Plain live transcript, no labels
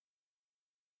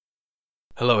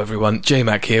Hello everyone,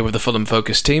 J-Mac here with the Fulham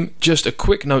Focus team. Just a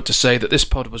quick note to say that this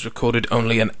pod was recorded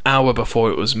only an hour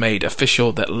before it was made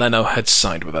official that Leno had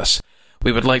signed with us.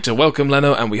 We would like to welcome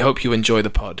Leno and we hope you enjoy the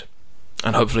pod.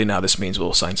 And hopefully now this means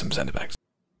we'll sign some centre-backs.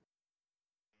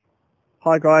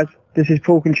 Hi guys, this is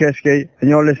Paul Konchesky and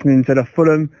you're listening to the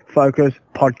Fulham Focus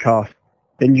podcast.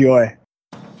 Enjoy.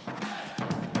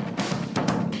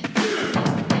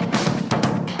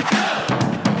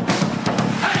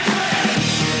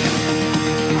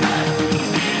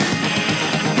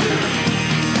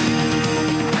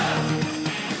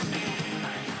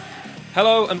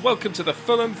 Hello and welcome to the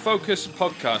Fulham Focus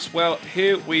podcast. Well,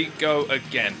 here we go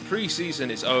again.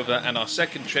 Pre-season is over and our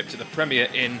second trip to the Premier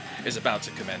Inn is about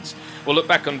to commence. We'll look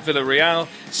back on Villarreal,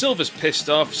 Silva's pissed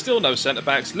off, still no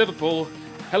centre-backs, Liverpool,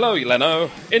 hello Leno,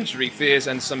 injury fears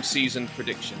and some season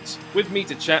predictions. With me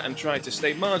to chat and try to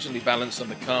stay marginally balanced on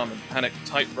the calm and panic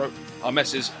tightrope are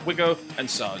Messes Wigo and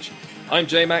Sarge. I'm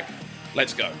J-Mac,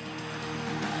 let's go.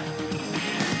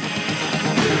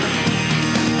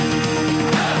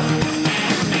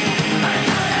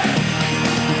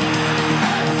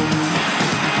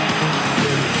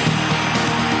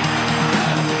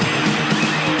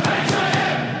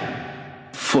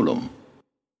 Fulham.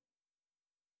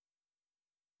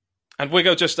 And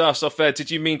Wigo just asked off air,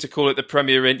 did you mean to call it the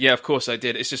Premier Inn? Yeah, of course I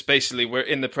did. It's just basically we're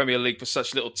in the Premier League for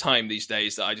such little time these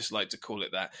days that I just like to call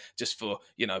it that, just for,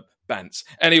 bants.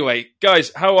 Anyway,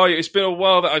 guys, how are you? It's been a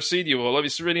while that I've seen you all.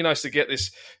 It's really nice to get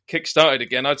this kick-started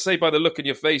again. I'd say by the look in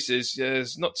your faces,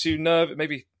 there's not too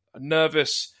maybe a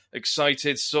nervous,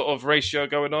 excited sort of ratio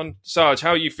going on. Sarge, how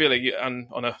are you feeling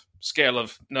on a scale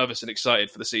of nervous and excited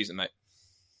for the season, mate?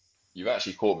 You've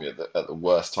actually caught me at the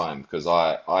worst time because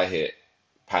I hit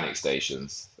panic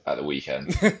stations at the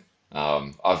weekend.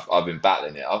 I've been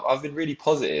battling it. I've been really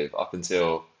positive up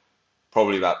until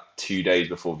probably about 2 days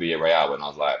before Villarreal when I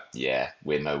was like, yeah,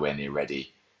 we're nowhere near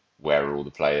ready. Where are all the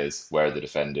players? Where are the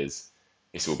defenders?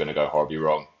 It's all going to go horribly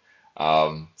wrong.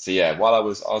 So yeah, while I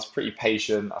was pretty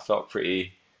patient, I felt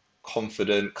pretty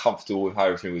confident, comfortable with how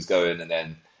everything was going, and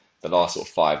then the last sort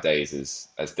of 5 days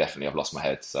has definitely I've lost my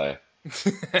head. So.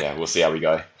 Yeah, we'll see how we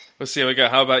go. We'll see how we go.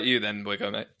 How about you then,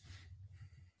 Wigo, mate?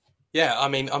 Yeah, I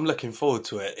mean, I'm looking forward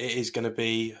to it. It is going to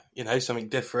be, something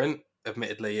different.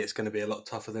 Admittedly, it's going to be a lot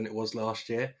tougher than it was last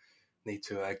year. Need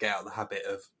to get out of the habit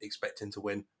of expecting to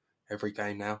win every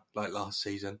game now, like last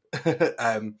season.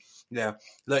 Yeah,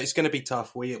 look, it's going to be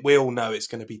tough. We all know it's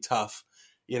going to be tough.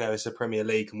 It's a Premier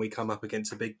League and we come up against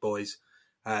the big boys.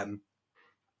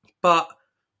 But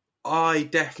I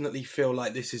definitely feel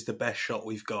like this is the best shot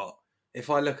we've got. If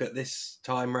I look at this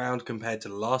time round compared to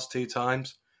the last two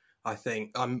times, I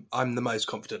think I'm the most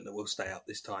confident that we'll stay up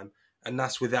this time. And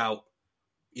that's without,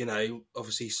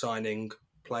 obviously signing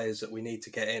players that we need to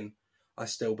get in. I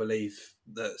still believe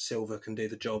that Silva can do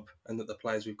the job and that the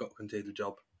players we've got can do the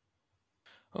job.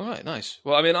 All right, nice.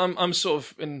 Well, I mean, I'm sort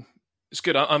of in. It's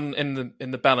good. I'm in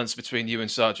the balance between you and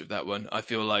Sarge with that one. I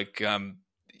feel like a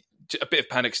bit of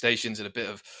panic stations and a bit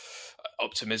of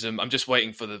optimism. I'm just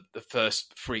waiting for the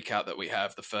first freak out that we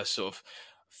have, the first sort of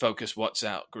focus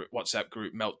WhatsApp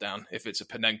group meltdown. If it's a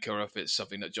Panenka or if it's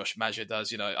something that Josh Maja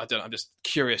does, I'm just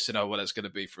curious to know what it's going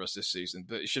to be for us this season.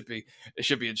 But it should be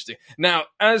interesting. Now,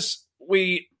 as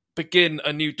we begin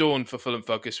a new dawn for Fulham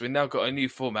Focus, we've now got a new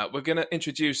format. We're going to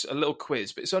introduce a little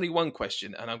quiz, but it's only one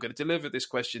question, and I'm going to deliver this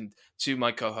question to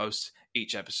my co-hosts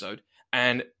each episode.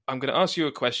 And I'm going to ask you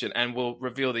a question, and we'll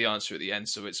reveal the answer at the end,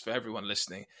 so it's for everyone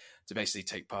listening to basically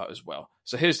take part as well.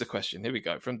 So here's the question. Here we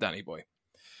go, from Danny Boy.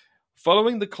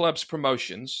 Following the club's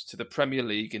promotions to the Premier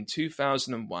League in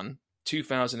 2001,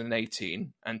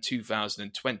 2018 and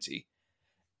 2020,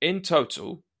 in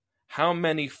total, how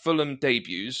many Fulham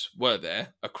debuts were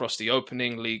there across the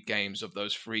opening league games of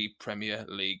those 3 Premier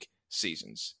League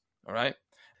seasons? All right?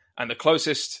 And the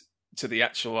closest to the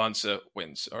actual answer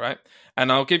wins, all right?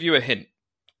 And I'll give you a hint.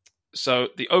 So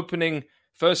the opening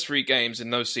first 3 games in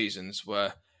those seasons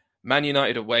were Man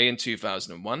United away in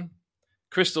 2001,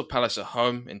 Crystal Palace at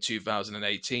home in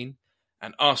 2018,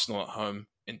 and Arsenal at home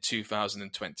in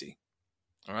 2020.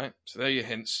 All right, so there are your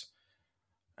hints,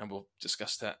 and we'll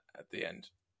discuss that at the end.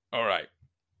 All right.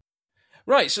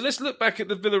 Right, so let's look back at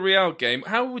the Villarreal game.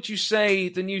 How would you say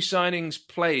the new signings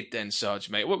played then,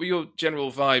 Sarge, mate? What were your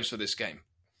general vibes for this game?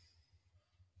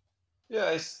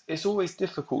 Yeah, it's always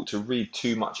difficult to read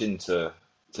too much into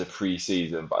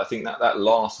pre-season, but I think that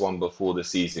last one before the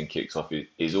season kicks off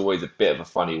is always a bit of a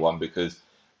funny one because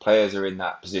players are in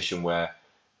that position where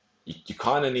you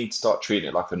kind of need to start treating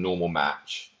it like a normal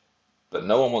match, but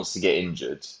no one wants to get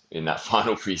injured in that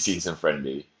final pre-season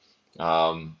friendly.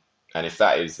 And if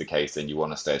that is the case, then you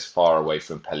want to stay as far away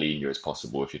from Palhinha as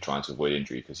possible if you're trying to avoid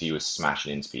injury, because he was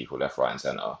smashing into people left, right, and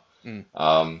centre.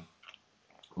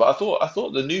 But I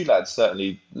thought the new lads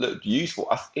certainly looked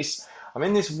useful. I'm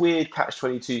in this weird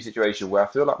catch-22 situation where I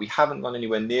feel like we haven't done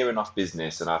anywhere near enough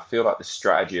business, and I feel like the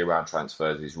strategy around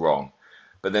transfers is wrong.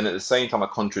 But then at the same time, I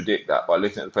contradict that by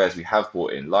looking at the players we have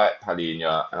brought in, like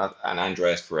Palhinha and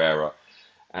Andreas Pereira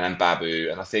and Babu.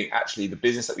 And I think actually the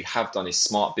business that we have done is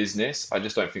smart business. I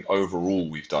just don't think overall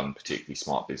we've done particularly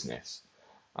smart business.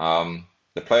 The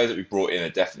players that we brought in are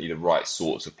definitely the right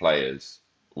sorts of players.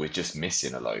 We're just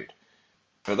missing a load.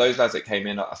 For those lads that came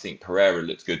in, I think Pereira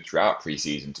looked good throughout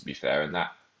pre-season, to be fair, and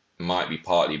that might be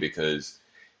partly because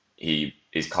he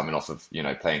is coming off of,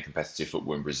 playing competitive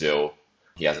football in Brazil.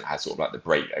 He hasn't had sort of like the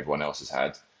break everyone else has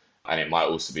had. And it might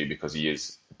also be because he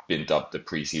has been dubbed the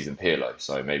pre-season Pirlo,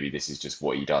 so maybe this is just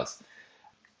what he does.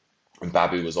 And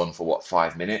Babu was on for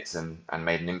 5 minutes and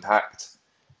made an impact.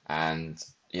 And,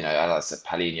 as I said,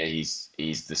 Palhinha,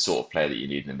 he's the sort of player that you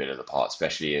need in the middle of the park,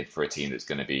 especially for a team that's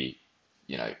going to be,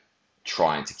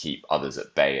 trying to keep others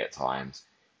at bay at times.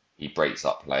 He breaks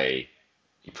up play,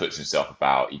 he puts himself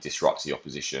about, he disrupts the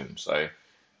opposition. So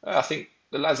I think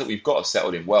the lads that we've got have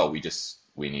settled in well.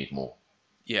 We need more.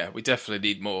 Yeah, we definitely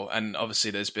need more. And obviously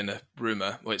there's been a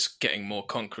rumour, it's getting more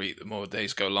concrete the more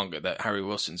days go longer, that Harry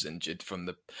Wilson's injured from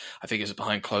I think it's a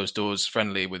behind closed doors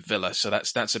friendly with Villa. So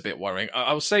that's a bit worrying.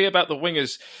 I'll say about the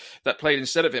wingers that played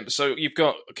instead of him. So you've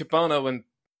got Cabano and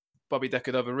Bobby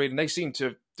Decordova-Reid, and they seem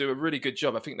to do a really good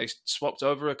job. I think they swapped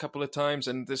over a couple of times,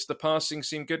 and the passing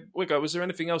seemed good. Wiggo, was there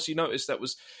anything else you noticed that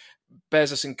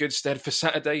bears us in good stead for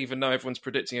Saturday, even though everyone's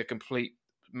predicting a complete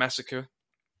massacre?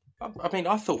 I mean,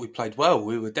 I thought we played well.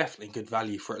 We were definitely good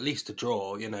value for at least a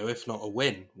draw, if not a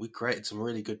win. We created some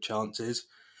really good chances.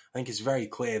 I think it's very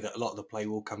clear that a lot of the play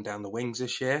will come down the wings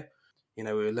this year. We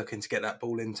were looking to get that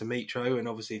ball into Mitro, and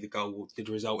obviously the goal did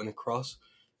result in a cross.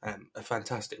 A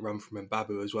fantastic run from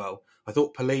Mbabu as well. I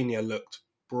thought Palhinha looked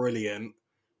brilliant.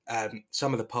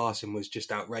 Some of the passing was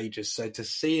just outrageous. So to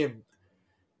see him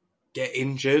get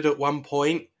injured at one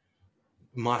point,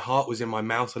 my heart was in my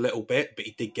mouth a little bit, but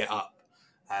he did get up.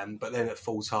 But then at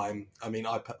full time, I mean,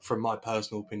 from my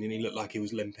personal opinion, he looked like he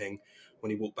was limping when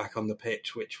he walked back on the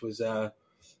pitch, which was an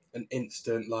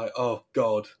instant oh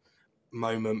God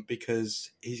moment, because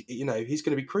he's going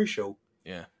to be crucial.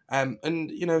 Yeah. And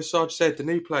Sarge said the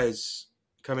new players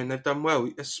come in, they've done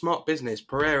well. It's smart business.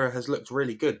 Pereira has looked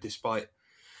really good despite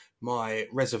my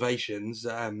reservations.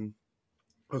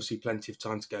 Obviously, plenty of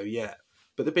time to go yet.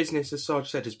 But the business, as Sarge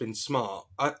said, has been smart.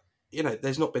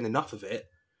 There's not been enough of it,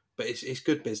 but it's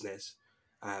good business.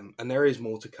 And there is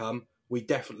more to come. We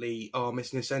definitely are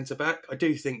missing a centre-back. I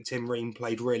do think Tim Ream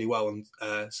played really well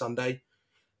on Sunday.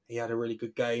 He had a really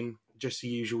good game, just the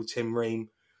usual Tim Ream.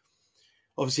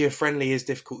 Obviously, a friendly is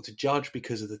difficult to judge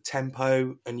because of the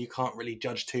tempo, and you can't really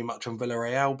judge too much on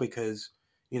Villarreal because,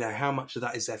 how much of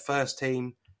that is their first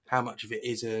team, how much of it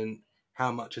isn't,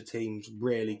 how much a team's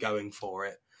really going for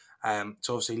it.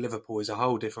 So obviously, Liverpool is a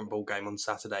whole different ball game on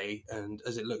Saturday, and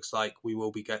as it looks like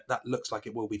that looks like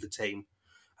it will be the team,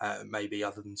 maybe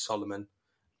other than Solomon.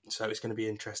 So it's going to be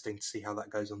interesting to see how that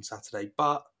goes on Saturday.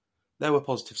 But there were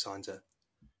positive signs there.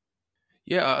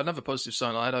 Yeah, another positive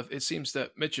sign I had. It seems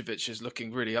that Mitrovic is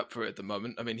looking really up for it at the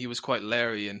moment. I mean, he was quite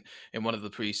leery in one of the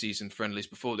pre-season friendlies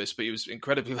before this, but he was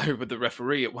incredibly leery with the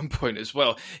referee at one point as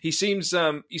well. He seems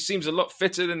a lot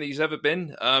fitter than he's ever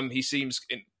been. He seems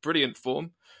in brilliant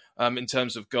form in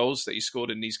terms of goals that he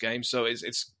scored in these games. So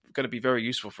it's going to be very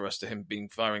useful for us to him being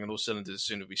firing on all cylinders as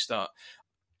soon as we start.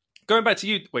 Going back to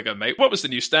you, Wiggo, mate. What was the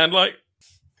new stand like?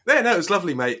 Yeah, no, it was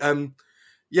lovely, mate.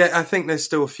 Yeah, I think there's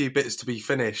still a few bits to be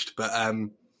finished, but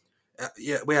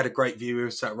we had a great view. We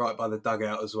were sat right by the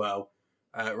dugout as well,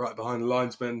 right behind the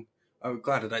linesman. I'm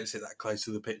glad I don't sit that close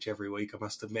to the pitch every week, I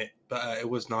must admit, but it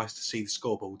was nice to see the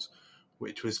scoreboards,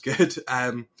 which was good.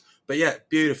 But yeah,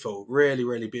 beautiful, really,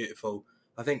 really beautiful.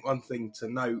 I think one thing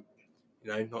to note,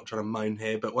 not trying to moan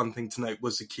here, but one thing to note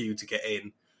was the queue to get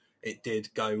in. It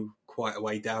did go quite a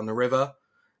way down the river.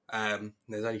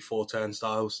 There's only 4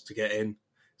 turnstiles to get in.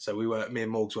 So me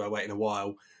and Morgs were waiting a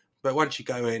while. But once you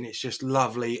go in, it's just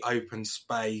lovely, open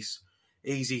space,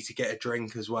 easy to get a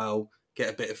drink as well,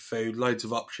 get a bit of food, loads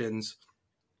of options.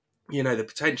 The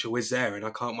potential is there, and I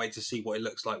can't wait to see what it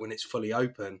looks like when it's fully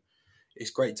open.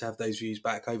 It's great to have those views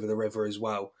back over the river as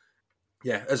well.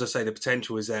 Yeah, as I say, the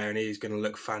potential is there, and it is going to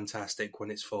look fantastic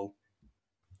when it's full.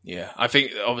 Yeah, I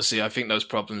think those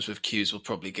problems with queues will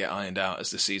probably get ironed out as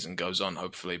the season goes on,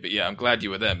 hopefully. But yeah, I'm glad you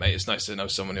were there, mate. It's nice to know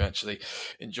someone who actually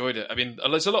enjoyed it. I mean,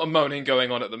 there's a lot of moaning going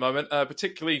on at the moment,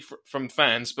 particularly from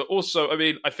fans. But also, I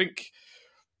mean, I think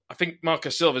I think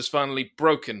Marcus Silva's finally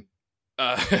broken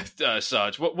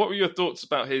Sarge. What were your thoughts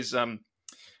about his...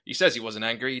 he says he wasn't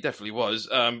angry. He definitely was.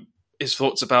 His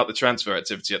thoughts about the transfer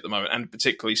activity at the moment, and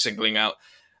particularly singling out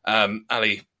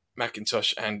Ali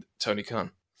McIntosh and Tony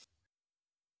Khan.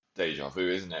 Deja vu,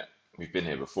 isn't it? We've been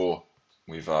here before.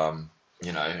 We've, I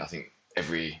think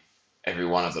every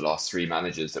one of the last 3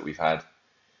 managers that we've had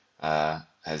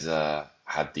has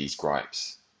had these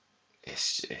gripes.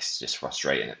 It's just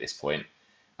frustrating at this point.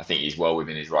 I think he's well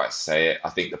within his right to say it. I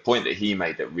think the point that he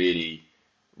made that really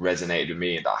resonated with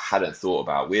me and that I hadn't thought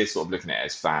about, we're sort of looking at it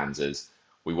as fans as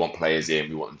we want players in,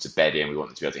 we want them to bed in, we want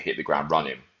them to be able to hit the ground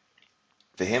running.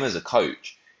 For him as a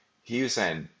coach, he was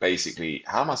saying basically,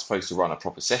 how am I supposed to run a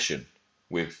proper session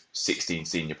with 16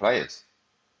 senior players?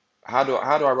 How do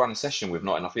I run a session with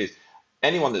not enough players?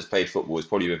 Anyone that's played football has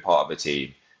probably been part of a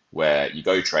team where you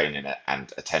go training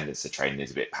and attendance to training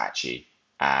is a bit patchy,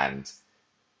 and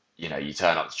you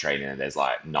turn up to training and there's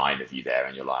like 9 of you there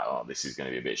and you're like, oh, this is going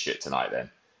to be a bit shit tonight then.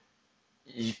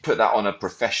 You put that on a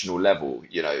professional level,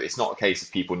 it's not a case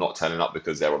of people not turning up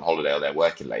because they're on holiday or they're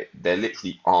working late. There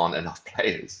literally aren't enough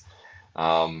players.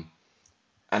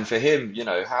 And for him,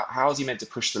 how is he meant to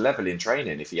push the level in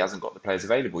training if he hasn't got the players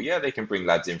available? Yeah, they can bring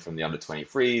lads in from the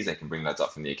under-23s, they can bring lads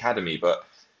up from the academy, but,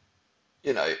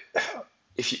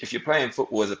 if you're playing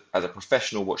football as a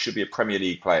professional, what should be a Premier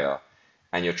League player,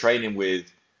 and you're training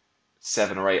with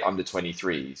 7 or 8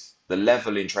 under-23s, the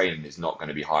level in training is not going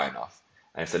to be high enough.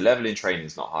 And if the level in training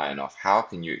is not high enough, how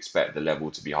can you expect the level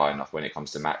to be high enough when it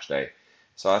comes to match day?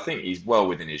 So I think he's well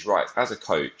within his rights. As a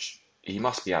coach, he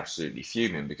must be absolutely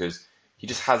fuming because he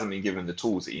just hasn't been given the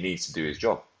tools that he needs to do his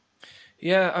job.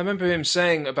 Yeah, I remember him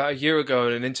saying about a year ago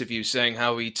in an interview saying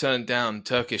how he turned down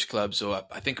Turkish clubs, or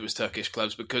I think it was Turkish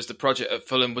clubs, because the project at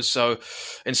Fulham was so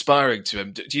inspiring to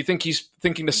him. Do you think he's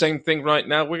thinking the same thing right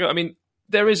now?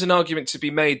 There is an argument to be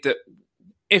made that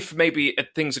if maybe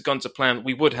things had gone to plan,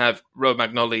 we would have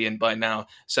Romagnoli in by now,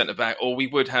 centre-back, or we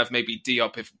would have maybe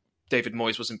Diop if David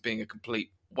Moyes wasn't being a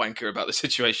complete wanker about the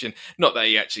situation. Not that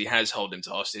he actually has held him to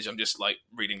hostage. I'm just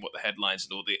reading what the headlines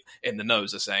and all the in the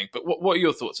knows are saying. But what are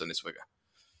your thoughts on this, Wigger?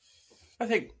 I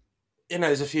think,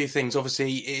 there's a few things.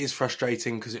 Obviously, it is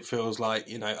frustrating because it feels like,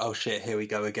 oh shit, here we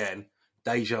go again.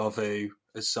 Deja vu,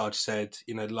 as Sarge said,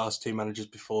 the last 2 managers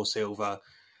before Silva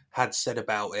had said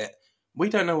about it. We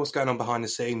don't know what's going on behind the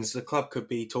scenes. The club could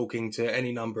be talking to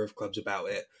any number of clubs about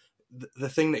it. The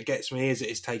thing that gets me is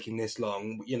it's taking this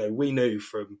long. We knew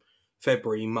from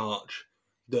February, March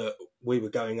that we were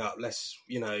going up.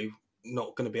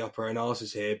 Not going to be up our own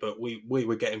arses here, but we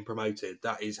were getting promoted.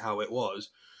 That is how it was.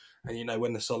 And,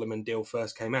 when the Solomon deal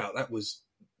first came out, that was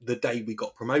the day we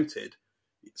got promoted.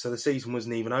 So the season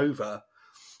wasn't even over.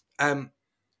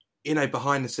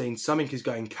 Behind the scenes, something is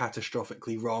going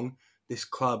catastrophically wrong. This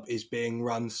club is being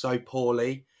run so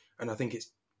poorly, and I think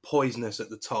it's poisonous at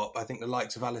the top. I think the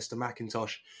likes of Alistair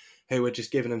McIntosh, who are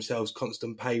just giving themselves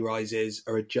constant pay rises,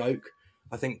 are a joke.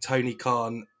 I think Tony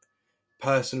Khan,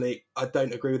 personally, I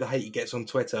don't agree with the hate he gets on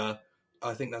Twitter.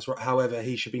 I think that's right. However,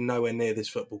 he should be nowhere near this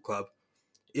football club.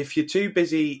 If you're too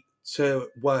busy to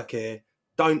work here,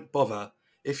 don't bother.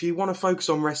 If you want to focus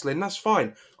on wrestling, that's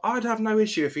fine. I'd have no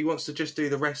issue if he wants to just do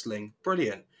the wrestling.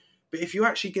 Brilliant. But if you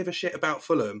actually give a shit about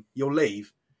Fulham, you'll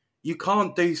leave. You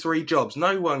can't do 3 jobs.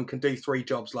 No one can do 3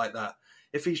 jobs like that.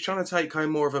 If he's trying to take home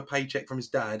more of a paycheck from his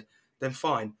dad, then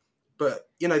fine. But,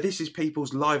 this is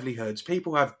people's livelihoods.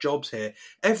 People have jobs here.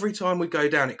 Every time we go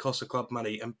down, it costs the club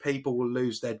money and people will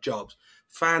lose their jobs.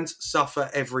 Fans suffer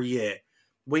every year.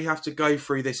 We have to go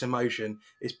through this emotion.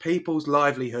 It's people's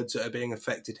livelihoods that are being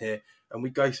affected here. And we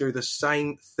go through the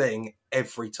same thing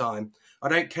every time. I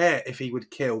don't care if he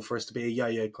would kill for us to be a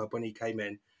yo-yo club when he came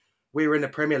in. We were in the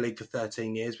Premier League for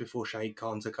 13 years before Shahid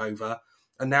Khan took over.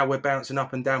 And now we're bouncing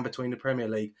up and down between the Premier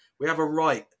League. We have a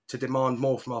right to demand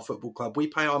more from our football club. We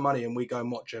pay our money and we go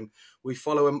and watch them. We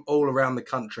follow them all around the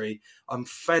country. I'm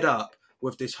fed up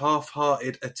with this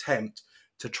half-hearted attempt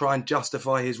to try and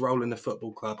justify his role in the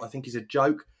football club. I think he's a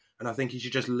joke, and I think he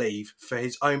should just leave for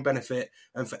his own benefit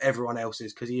and for everyone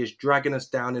else's, because he is dragging us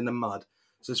down in the mud.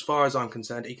 So as far as I'm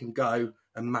concerned, he can go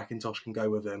and McIntosh can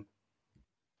go with him.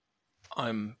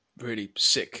 I'm really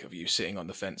sick of you sitting on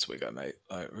the fence, Wiggo, mate.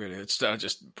 Really, it's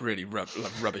just really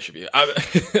rubbish of you.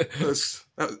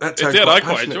 That sounds I quite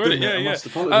passionate, enjoyed it. didn't Yeah, I yeah. must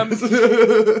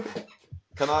apologise.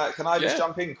 Can I just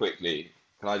jump in quickly?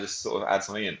 Can I just sort of add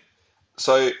something in?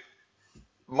 So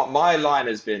my line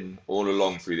has been all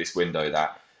along through this window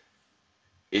that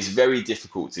it's very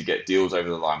difficult to get deals over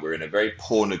the line. We're in a very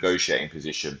poor negotiating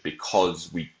position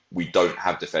because we don't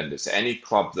have defenders. So any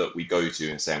club that we go to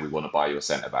and saying we want to buy your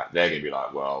centre back, they're going to be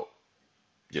like, well,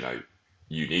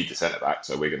 you need the centre back,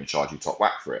 so we're going to charge you top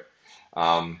whack for it.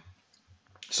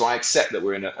 So I accept that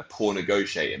we're in a poor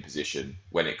negotiating position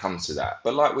when it comes to that.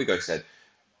 But like Wigo said,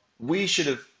 we should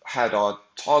have had our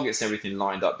targets and everything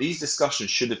lined up. These discussions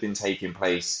should have been taking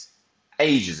place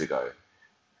ages ago.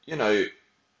 You know,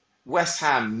 West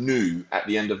Ham knew at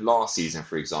the end of last season,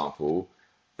 for example,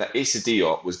 that Issa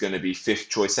Diop was going to be fifth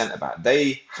choice centre-back.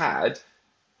 They had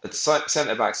a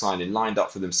centre-back signing lined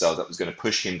up for themselves that was going to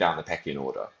push him down the pecking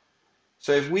order.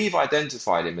 So if we've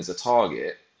identified him as a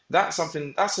target,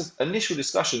 initial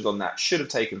discussions on that should have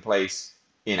taken place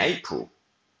in April.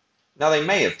 Now, they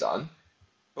may have done,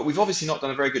 but we've obviously not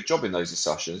done a very good job in those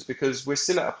discussions because we're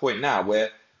still at a point now where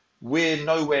we're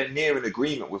nowhere near an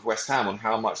agreement with West Ham on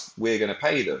how much we're going to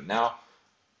pay them. Now,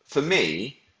 for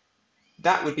me,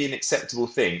 that would be an acceptable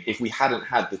thing if we hadn't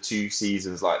had the 2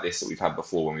 seasons like this that we've had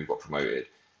before when we got promoted.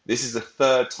 This is the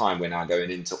 3rd time we're now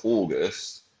going into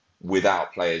August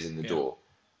without players in the door.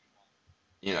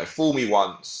 You know, fool me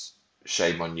once,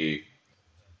 shame on you.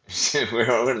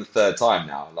 We're on the 3rd time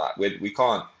now. Like we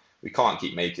can't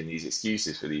keep making these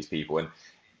excuses for these people. And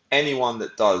anyone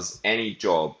that does any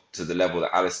job to the level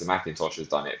that Alistair McIntosh has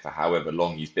done it for however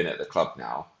long he's been at the club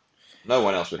now, no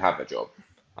one else would have a job.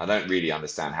 I don't really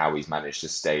understand how he's managed to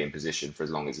stay in position for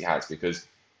as long as he has because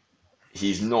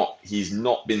he's not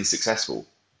been successful.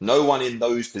 No one in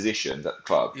those positions at the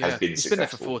club has been successful. He's been there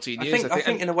for 14 years. I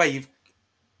think in a way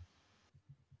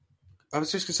I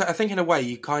was just going to say, I think in a way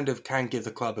you kind of can give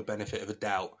the club a benefit of a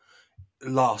doubt.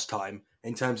 Last time,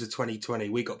 in terms of 2020,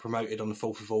 we got promoted on the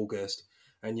 4th of August.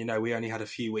 And, you know, we only had a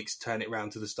few weeks to turn it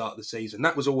around to the start of the season.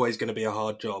 That was always going to be a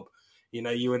hard job. You know,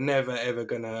 you were never, ever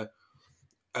going to,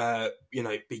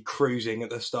 be cruising at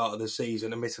the start of the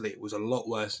season. Admittedly, it was a lot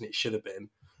worse than it should have been.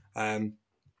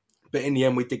 But in the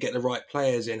end, we did get the right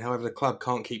players in. However, the club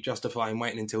can't keep justifying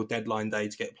waiting until deadline day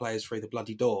to get players through the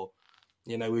bloody door.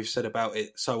 You know, we've said about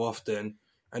it so often.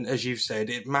 And as you've said,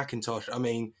 McIntosh, I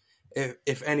mean,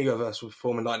 if any of us were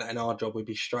performing like that in our job, we'd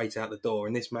be straight out the door.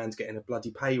 And this man's getting a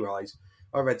bloody pay rise.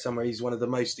 I read somewhere he's one of the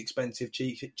most expensive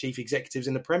chief executives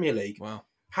in the Premier League. Wow.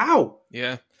 How?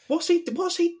 Yeah. What's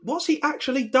he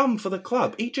actually done for the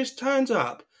club? He just turns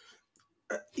up.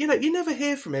 You know, you never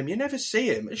hear from him. You never see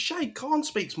him. Shade Khan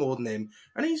speaks more than him.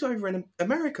 And he's over in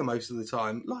America most of the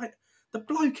time. Like, the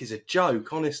bloke is a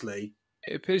joke, honestly.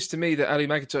 It appears to me that Ali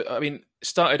McIntosh,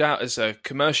 started out as a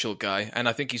commercial guy, and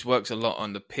I think he's worked a lot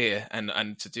on the pier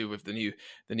and to do with the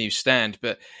new stand.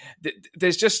 But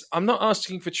there's just, I'm not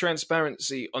asking for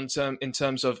transparency in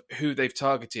terms of who they've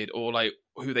targeted or like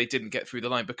who they didn't get through the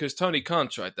line, because Tony Khan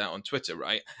tried that on Twitter,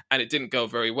 right? And it didn't go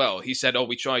very well. He said,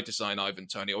 we tried to sign Ivan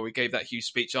Toney, or we gave that huge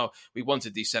speech, we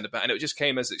wanted these centre-back, and it just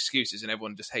came as excuses and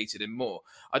everyone just hated him more.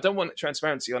 I don't want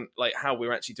transparency on like how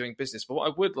we're actually doing business, but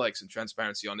what I would like some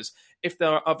transparency on is if there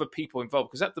are other people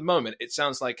involved, because at the moment it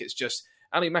sounds like it's just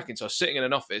Ali McIntosh sitting in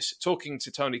an office talking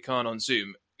to Tony Khan on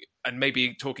Zoom and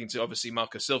maybe talking to obviously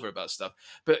Marco Silva about stuff,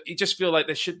 but you just feel like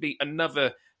there should be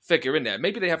another figure in there.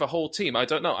 Maybe they have a whole team. I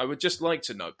don't know. I would just like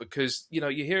to know, because, you know,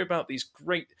 you hear about these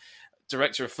great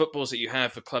director of footballs that you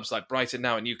have for clubs like Brighton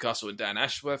now and Newcastle and Dan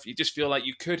Ashworth. You just feel like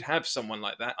you could have someone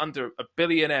like that under a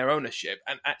billionaire ownership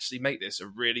and actually make this a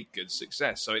really good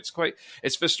success. So it's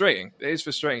frustrating. It is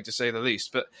frustrating to say the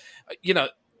least. But, you know,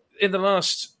 in the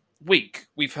last week,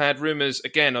 we've had rumours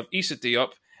again of Issa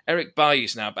Diop. Eric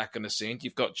Bailly's now back on the scene.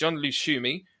 You've got John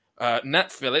Lushumi,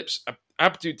 Nat Phillips,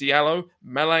 Abdou Diallo,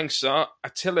 Malang Sarr,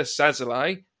 Attila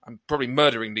Szalai. I'm probably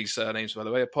murdering these surnames, by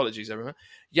the way. Apologies, everyone.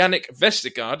 Yannick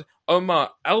Vestergaard,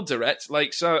 Omar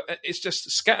Alderete. So it's just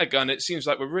scattergun. It seems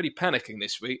like we're really panicking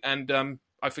this week. And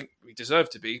I think we deserve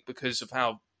to be because of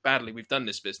how badly we've done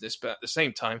this business. But at the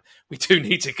same time, we do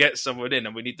need to get someone in,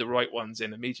 and we need the right ones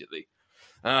in immediately.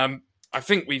 I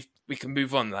think we can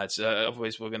move on, lads.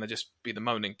 Otherwise, we're going to just be the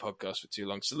moaning podcast for too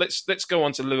long. So let's go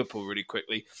on to Liverpool really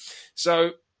quickly.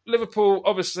 So Liverpool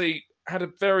obviously had a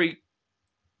very...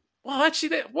 Well,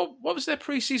 actually, what was their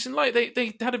pre-season like?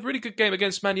 They had a really good game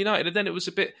against Man United, and then it was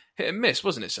a bit hit and miss,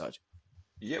 wasn't it, Sarge?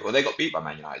 Yeah, well, they got beat by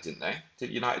Man United, didn't they?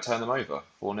 Didn't United turn them over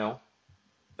 4-0?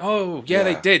 Oh, yeah,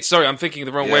 they did. Sorry, I'm thinking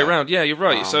the wrong way around. Yeah, you're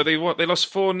right. So they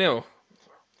lost 4-0.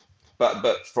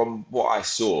 But from what I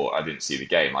saw, I didn't see the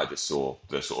game. I just saw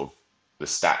the sort of the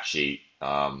stat sheet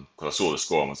because I saw the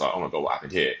score and was like, oh my God, what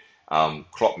happened here?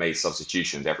 Klopp made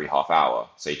substitutions every half hour.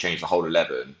 So he changed the whole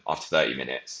 11 after 30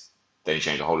 minutes. Then he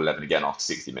changed the whole 11 again after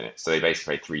 60 minutes. So they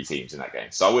basically played 3 teams in that game.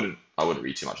 So I wouldn't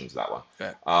read too much into that one.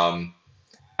 Yeah.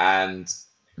 And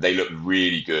they looked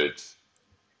really good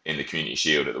in the Community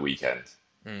Shield at the weekend.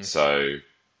 So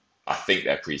I think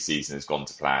their pre-season has gone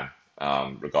to plan,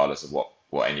 regardless of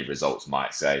what any results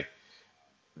might say.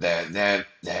 they're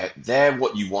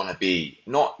what you want to be.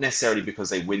 Not necessarily because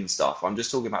they win stuff. I'm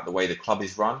just talking about the way the club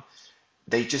is run.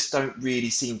 They just don't really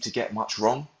seem to get much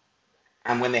wrong.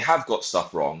 And when they have got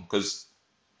stuff wrong, because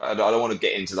I don't want to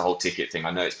get into the whole ticket thing.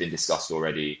 I know it's been discussed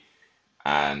already,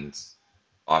 and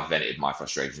I've vented my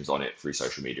frustrations on it through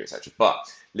social media, etc.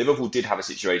 But Liverpool did have a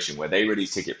situation where they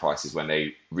released ticket prices when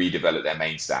they redeveloped their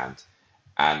main stand,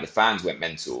 and the fans went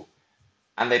mental,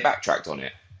 and they backtracked on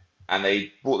it, and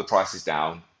they brought the prices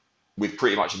down with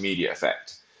pretty much immediate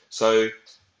effect. So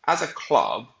as a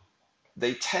club,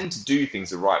 they tend to do things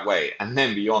the right way. And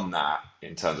then beyond that,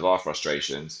 in terms of our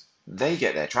frustrations, they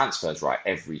get their transfers right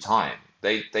every time.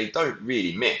 They don't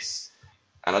really miss.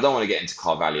 And I don't want to get into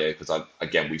Carvalho because,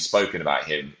 again, we've spoken about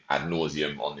him ad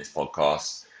nauseum on this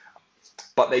podcast.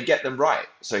 But they get them right.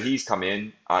 So he's come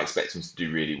in. I expect him to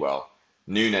do really well.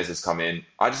 Nunes has come in.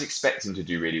 I just expect him to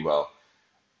do really well.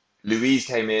 Luiz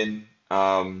came in.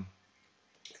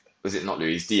 Was it not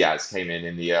Luiz? Diaz came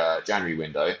in the January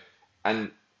window.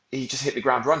 And he just hit the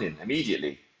ground running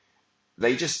immediately.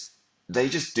 They just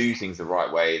do things the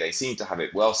right way. They seem to have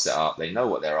it well set up. They know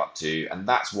what they're up to. And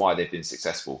that's why they've been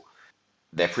successful.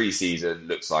 Their pre-season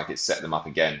looks like it's set them up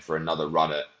again for another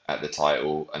run at the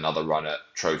title, another run at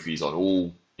trophies on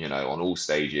all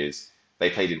stages. They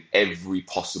played in every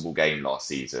possible game last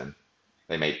season.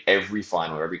 They made every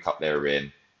final, every cup they were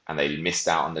in, and they missed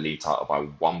out on the league title by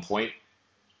 1 point.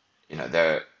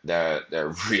 They're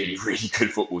a really, really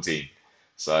good football team.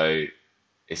 So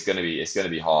it's gonna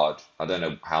be hard. I don't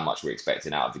know how much we're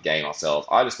expecting out of the game ourselves.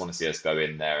 I just want to see us go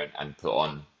in there and put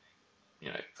on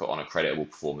a creditable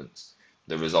performance.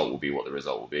 The result will be what the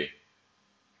result will be.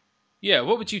 Yeah,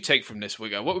 what would you take from this,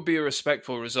 Wiggo? What would be a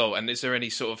respectful result? And is there any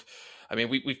sort of, I mean,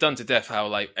 we've done to death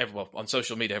how everyone on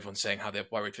social media, everyone's saying how they're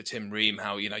worried for Tim Ream,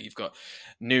 how you've got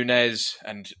Nunes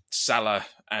and Salah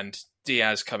and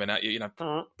Diaz coming at you,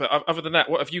 But other than that,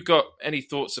 what have you got? Any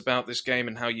thoughts about this game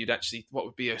and how what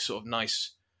would be a sort of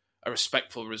a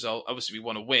respectful result? Obviously, we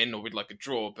want to win or we'd like a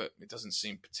draw, but it doesn't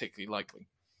seem particularly likely.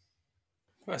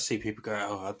 I see people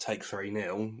go, I'd take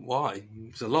 3-0. Why?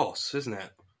 It's a loss, isn't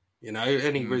it?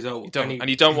 Any result.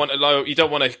 You don't want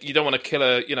to kill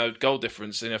a goal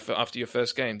difference after your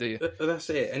first game, do you? That's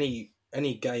it.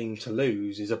 Any game to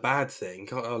lose is a bad thing.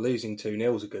 Losing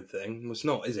 2-0 is a good thing. Well, it's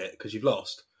not, is it? Because you've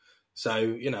lost. So,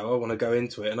 I want to go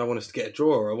into it and I want us to get a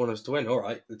draw. I want us to win. All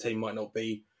right, the team might not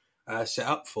be set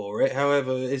up for it.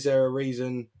 However, is there a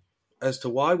reason as to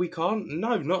why we can't?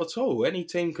 No, not at all. Any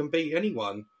team can beat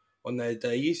anyone on their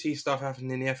day. You see stuff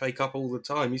happening in the FA Cup all the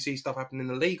time. You see stuff happening in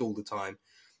the league all the time.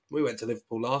 We went to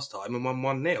Liverpool last time and won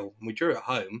 1-0 and we drew at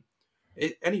home.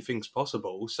 Anything's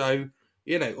possible. So,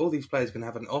 all these players can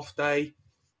have an off day.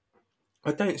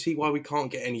 I don't see why we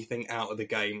can't get anything out of the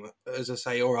game. As I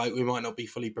say, all right, we might not be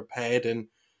fully prepared and,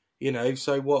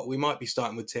 so what? We might be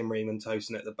starting with Tim Ream and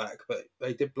Tosin at the back, but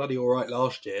they did bloody all right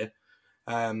last year.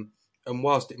 And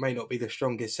whilst it may not be the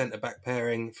strongest centre-back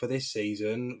pairing for this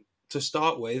season, to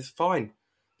start with, fine.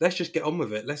 Let's just get on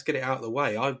with it. Let's get it out of the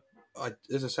way.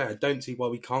 As I say, I don't see why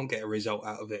we can't get a result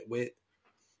out of it. We're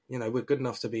good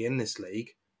enough to be in this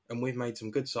league, and we've made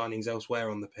some good signings elsewhere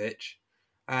on the pitch.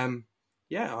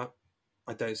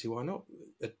 I don't see why not.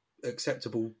 An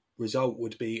acceptable result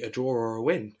would be a draw or a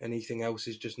win. Anything else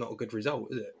is just not a good result,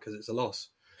 is it? Because it's a loss.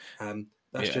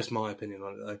 That's just my opinion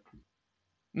on it, though.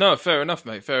 No, fair enough,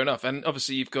 mate. Fair enough. And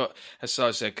obviously, you've got, as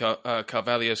Saj said,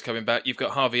 Carvalho's coming back. You've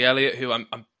got Harvey Elliott, who I'm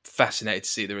fascinated to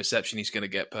see the reception he's going to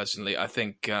get personally. I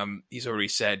think he's already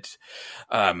said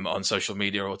on social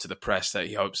media or to the press that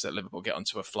he hopes that Liverpool get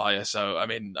onto a flyer. So, I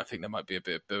mean, I think there might be a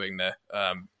bit of booing there.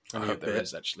 I hope there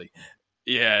is, actually.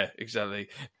 Yeah, exactly.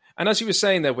 And as you were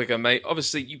saying there, Wiggo, mate,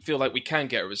 obviously you feel like we can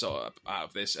get a result out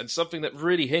of this. And something that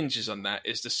really hinges on that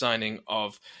is the signing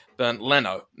of Bernd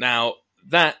Leno. Now,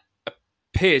 that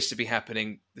appears to be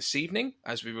happening this evening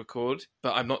as we record,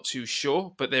 but I'm not too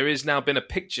sure. But there is now been a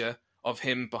picture of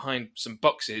him behind some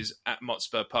boxes at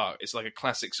Motspur Park. It's like a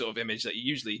classic sort of image that you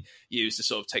usually use to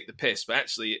sort of take the piss, but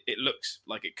actually it looks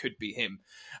like it could be him.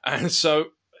 And so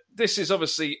this is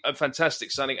obviously a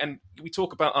fantastic signing, and we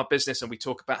talk about our business and we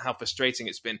talk about how frustrating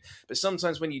it's been, but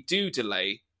sometimes when you do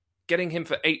delay, getting him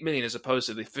for 8 million as opposed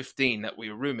to the 15 that we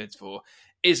were rumoured for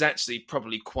is actually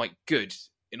probably quite good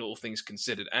in all things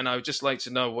considered. And I would just like to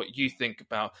know what you think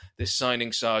about this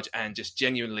signing, Sarge, and just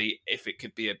genuinely if it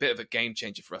could be a bit of a game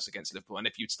changer for us against Liverpool, and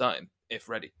if you'd start him, if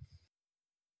ready.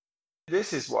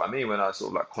 This is what I mean when I sort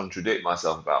of like contradict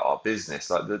myself about our business.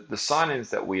 Like the signings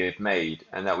that we have made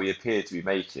and that we appear to be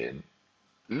making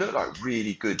looks like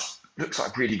really good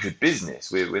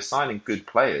business. We're signing good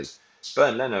players.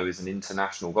 Bernd Leno is an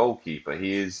international goalkeeper.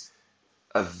 He is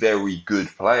a very good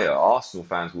player. Arsenal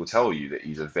fans will tell you that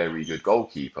he's a very good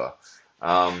goalkeeper.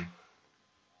 Um,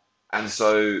 and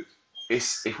so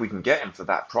if we can get him for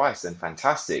that price, then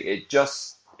fantastic.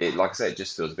 Like I said, it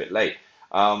just feels a bit late.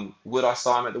 Would I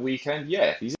start him at the weekend?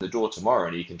 Yeah, if he's in the door tomorrow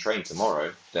and he can train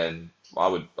tomorrow, then I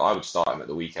would start him at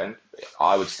the weekend.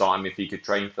 I would start him if he could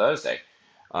train Thursday.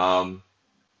 Um,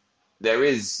 there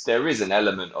is an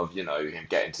element of him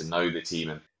getting to know the team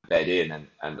and bed in,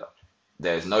 and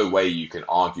there's no way you can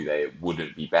argue that it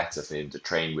wouldn't be better for him to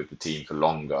train with the team for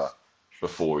longer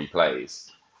before he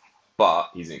plays.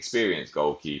 But he's an experienced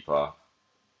goalkeeper.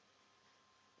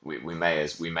 We may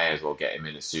as well get him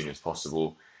in as soon as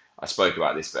possible. I spoke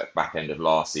about this back end of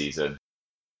last season.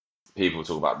 People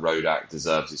talk about Rodak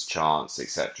deserves his chance,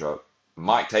 etc.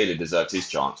 Mike Taylor deserved his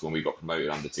chance when we got promoted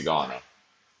under Tigana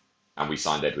and we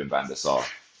signed Edwin van der Sar.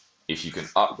 If you can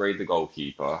upgrade the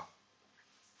goalkeeper,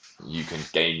 you can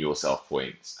gain yourself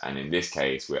points. And in this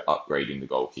case, we're upgrading the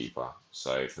goalkeeper.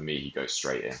 So for me, he goes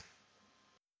straight in.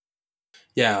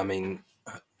 Yeah, I mean,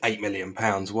 £8 million,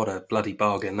 what a bloody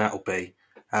bargain that'll be.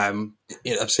 I've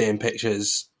seen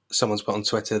pictures, someone's put on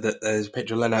Twitter that there's a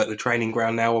picture of Leno at the training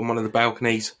ground now on one of the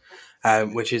balconies,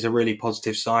 which is a really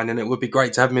positive sign. And it would be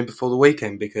great to have him in before the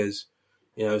weekend because,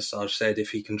 as Sarge said,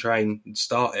 if he can train,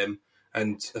 start him.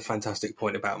 And a fantastic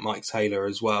point about Mike Taylor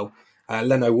as well.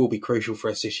 Leno will be crucial for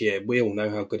us this year. We all know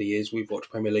how good he is. We've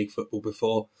watched Premier League football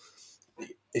before.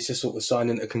 It's a sort of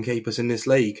signing that can keep us in this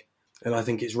league. And I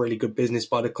think it's really good business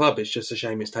by the club. It's just a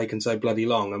shame it's taken so bloody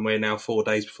long and we're now 4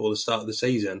 days before the start of the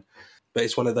season. But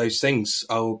it's one of those things.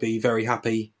 I will be very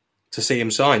happy to see him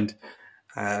signed.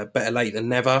 Better late than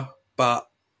never, but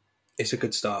it's a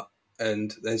good start.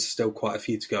 And there's still quite a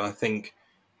few to go. I think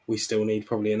we still need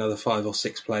probably another 5 or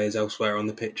 6 players elsewhere on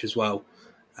the pitch as well.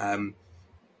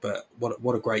 But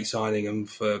what a great signing, and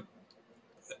for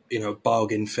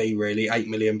bargain fee really, £8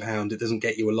 million. It doesn't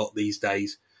get you a lot these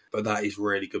days, but that is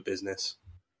really good business.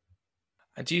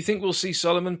 And do you think we'll see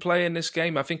Solomon play in this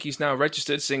game? I think he's now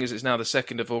registered, seeing as it's now the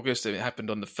 2nd of August and it happened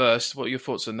on the 1st. What are your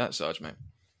thoughts on that, Sarge, mate?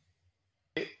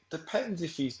 It depends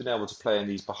if he's been able to play in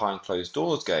these behind closed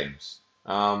doors games.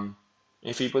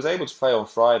 If he was able to play on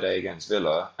Friday against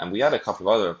Villa, and we had a couple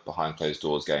of other behind closed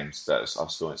doors games that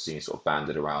I've still seen sort of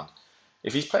banded around.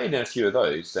 If he's played in a few of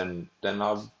those, then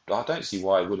I don't see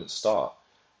why he wouldn't start.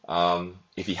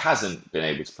 If he hasn't been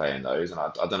able to play in those, and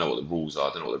I don't know what the rules are,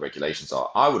 I don't know what the regulations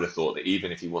are, I would have thought that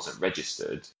even if he wasn't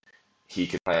registered, he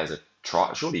could play as a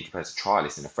surely he could play as a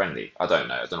trialist in a friendly. I don't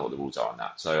know what the rules are on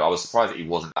that. So I was surprised that he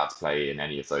wasn't allowed to play in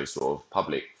any of those sort of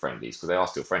public friendlies, because they are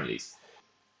still friendlies.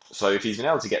 So if he's been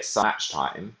able to get some match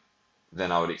time,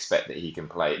 then I would expect that he can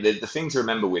play. The thing to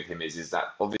remember with him is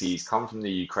that obviously he's come from the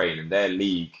Ukraine, and their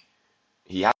league,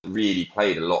 he hasn't really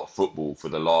played a lot of football for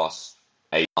the last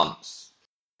 8 months.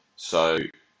 So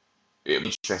it'll be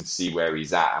interesting to see where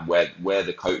he's at and where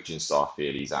the coaching staff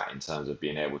feel he's at in terms of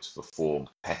being able to perform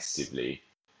competitively.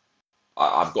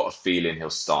 I've got a feeling he'll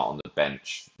start on the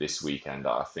bench this weekend.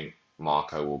 I think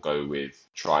Marco will go with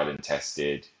tried and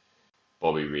tested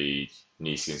Bobby Reid,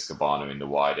 Niskin Skabano in the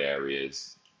wide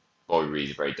areas. Bobby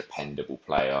Reid's a very dependable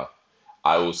player.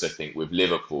 I also think with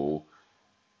Liverpool,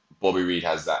 Bobby Reid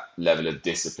has that level of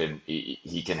discipline.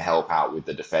 He can help out with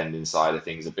the defending side of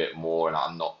things a bit more, and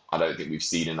I don't think we've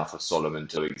seen enough of Solomon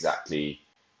to exactly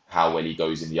how well he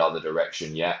goes in the other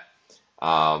direction yet.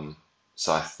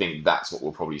 So I think that's what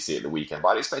we'll probably see at the weekend. But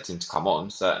I'd expect him to come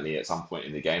on, certainly at some point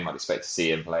in the game. I'd expect to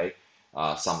see him play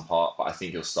some part, but I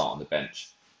think he'll start on the bench.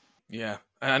 Yeah,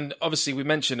 and obviously we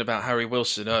mentioned about Harry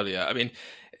Wilson earlier. I mean,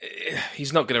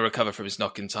 he's not going to recover from his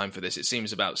knock in time for this. It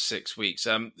seems about 6 weeks.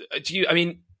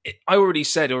 I already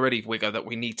said, Wiggo, that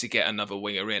we need to get another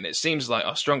winger in. It seems like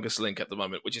our strongest link at the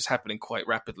moment, which is happening quite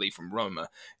rapidly from Roma,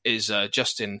 is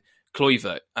Justin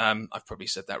Kluivert. I've probably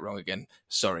said that wrong again.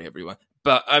 Sorry, everyone.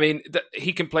 But, I mean,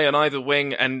 he can play on either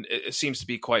wing, and it seems to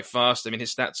be quite fast. I mean,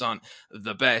 his stats aren't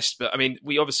the best, but, I mean,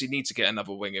 we obviously need to get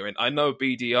another winger in. I know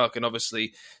BDR can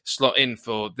obviously slot in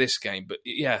for this game, but,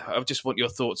 yeah, I just want your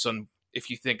thoughts on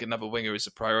if you think another winger is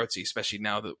a priority, especially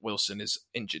now that Wilson is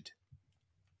injured.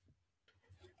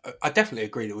 I definitely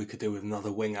agree that we could do with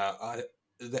another winger.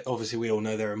 Obviously, we all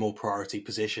know there are more priority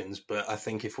positions, but I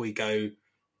think if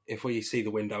we see the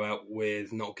window out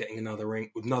with not getting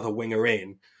another winger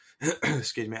in,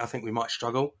 excuse me, I think we might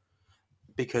struggle,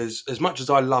 because as much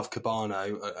as I love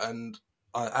Cabano and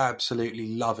I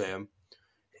absolutely love him,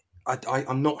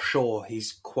 I'm not sure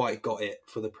he's quite got it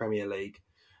for the Premier League.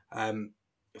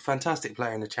 Fantastic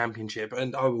player in the Championship,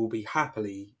 and I will be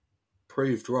happily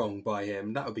proved wrong by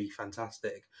him. That would be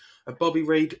fantastic. Bobby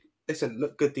Reid, listen,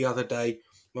 looked good the other day.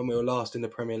 when we were last in the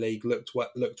Premier League, looked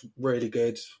really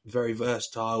good, very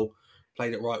versatile,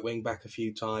 played at right wing back a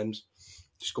few times,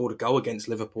 scored a goal against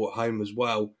Liverpool at home as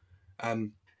well.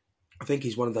 I think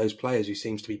he's one of those players who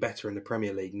seems to be better in the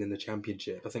Premier League than in the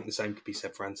Championship. I think the same could be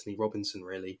said for Anthony Robinson,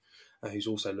 really, who's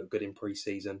also looked good in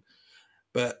pre-season.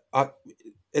 But at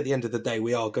the end of the day,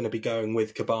 we are going to be going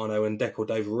with Cabano and De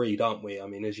Cordova-Reid, aren't we? I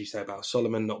mean, as you say about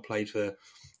Solomon not played for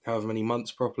however many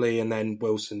months properly, and then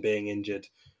Wilson being injured.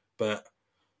 But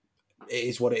it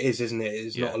is what it is, isn't it?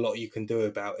 There's not a lot you can do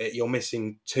about it. You're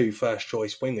missing 2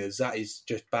 first-choice wingers. That is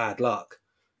just bad luck,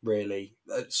 really.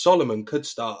 Solomon could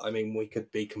start. I mean, we could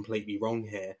be completely wrong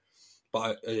here.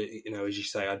 But, as you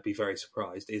say, I'd be very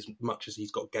surprised. As much as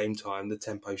he's got game time, the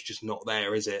tempo's just not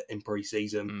there, is it, in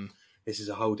pre-season? This is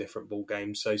a whole different ball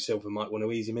game, so Silva might want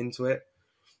to ease him into it.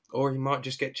 Or he might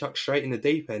just get chucked straight in the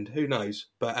deep end. Who knows?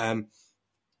 But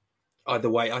either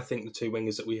way, I think the 2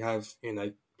 wingers that we have,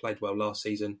 played well last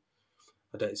season.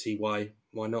 I don't see why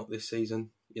not this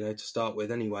season, to start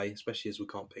with anyway, especially as we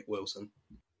can't pick Wilson.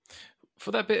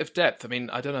 For that bit of depth, I mean,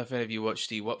 I don't know if any of you watched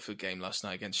the Watford game last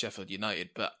night against Sheffield United,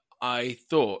 but I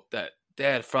thought that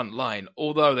their front line,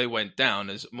 although they went down,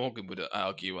 as Morgan would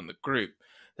argue on the group,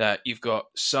 that you've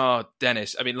got Sarr,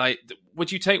 Dennis. I mean,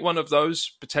 would you take one of those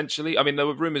potentially? I mean, there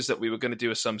were rumours that we were going to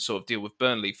do some sort of deal with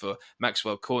Burnley for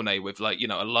Maxwell Cornet with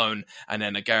a loan and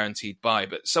then a guaranteed buy,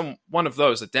 but one of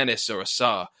those, a Dennis or a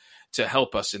Sarr, to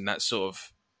help us in that sort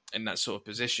of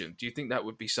position. Do you think that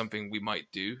would be something we might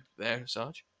do there,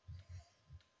 Sarge?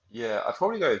 Yeah, I'd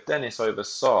probably go with Dennis over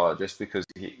Sarr just because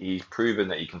he's proven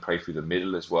that he can play through the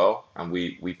middle as well, and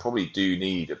we probably do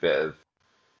need a bit of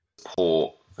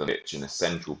support for Mitrovic in a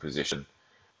central position.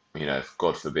 If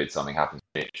God forbid something happens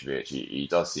to Mitrovic, he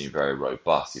does seem very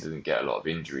robust. He doesn't get a lot of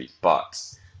injuries, but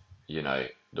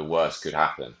the worst could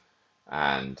happen,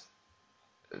 and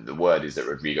the word is that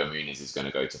Rodrigo Muniz is going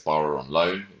to go to Borough on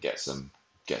loan and get some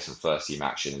first team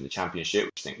action in the Championship,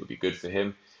 which I think would be good for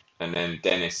him. And then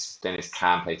Dennis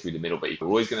can play through the middle, but he's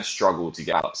always going to struggle to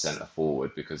get up centre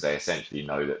forward because they essentially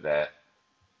know that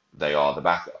they are the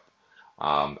backup.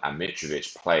 And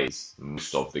Mitrovic plays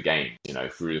most of the game,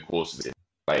 through the course of his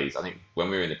plays. I think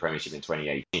when we were in the Premiership in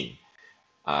 2018,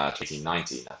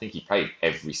 2019, I think he played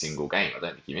every single game. I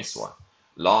don't think he missed one.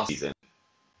 Last season,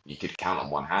 you could count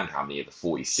on one hand how many of the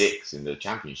 46 in the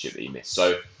Championship that he missed.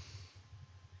 So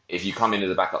if you come in as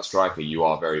a backup striker, you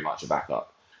are very much a backup.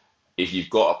 If you've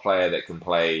got a player that can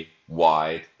play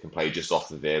wide, can play just off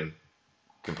of him,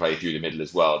 can play through the middle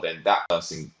as well, then that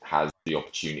person has the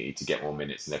opportunity to get more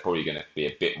minutes, and they're probably going to be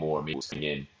a bit more amenable to coming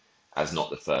in as not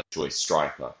the first choice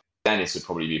striker. Dennis would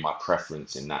probably be my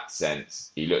preference in that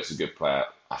sense. He looks a good player.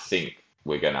 I think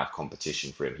we're going to have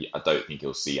competition for him. I don't think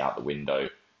he'll see out the window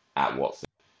at Watford.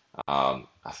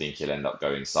 I think he'll end up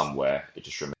going somewhere. It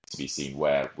just remains to be seen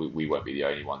where. We won't be the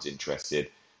only ones interested.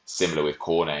 Similar with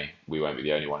Cornet, we won't be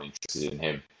the only one interested in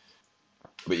him.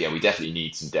 But yeah, we definitely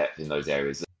need some depth in those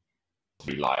areas.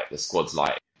 The squad's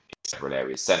light in several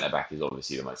areas. Centre-back is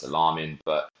obviously the most alarming,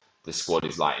 but the squad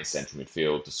is light in central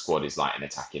midfield. The squad is light in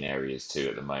attacking areas too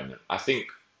at the moment. I think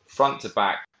front to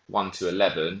back, 1 to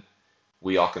 11,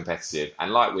 we are competitive.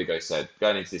 And like Wigo said,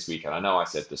 going into this weekend, I know I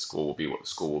said the score will be what the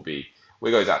score will be.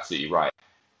 Wigo's absolutely right.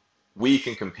 We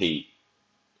can compete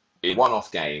in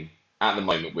one-off game at the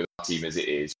moment with our team as it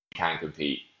is. We can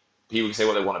compete. People can say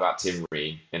what they want about Tim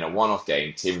Ream. In a one-off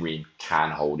game, Tim Ream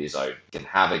can hold his own. He can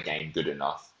have a game good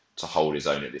enough to hold his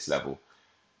own at this level.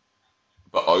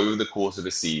 But over the course of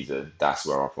a season, that's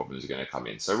where our problems are going to come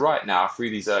in. So right now, through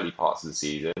these early parts of the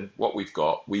season, what we've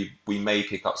got, we may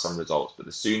pick up some results, but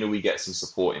the sooner we get some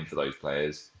support in for those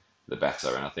players, the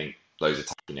better. And I think those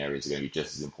attacking areas are going to be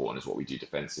just as important as what we do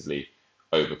defensively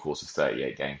over the course of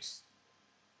 38 games.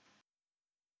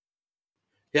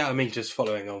 Yeah, I mean, just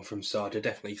following on from Sarge, I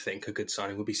definitely think a good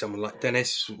signing would be someone like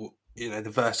Dennis, the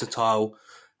versatile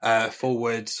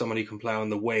forward, someone who can play on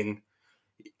the wing.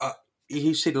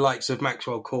 You see the likes of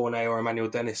Maxwell Cornet or Emmanuel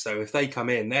Dennis, though, if they come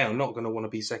in, they are not going to want to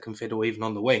be second fiddle even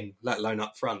on the wing, let alone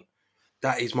up front.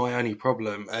 That is my only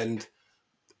problem. And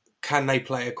can they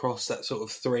play across that sort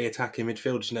of 3 attacking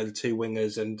midfielders, the 2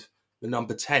 wingers and the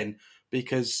number 10?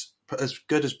 Because as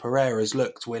good as Pereira's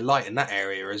looked, we're light in that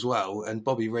area as well. And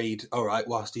Bobby Reid, all right,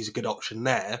 whilst he's a good option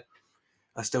there,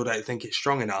 I still don't think it's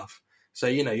strong enough. So,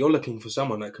 you're looking for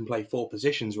someone that can play 4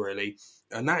 positions, really.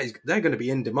 And they're going to be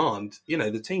in demand.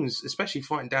 The teams, especially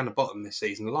fighting down the bottom this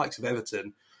season, the likes of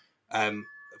Everton,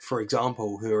 for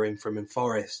example, who are in from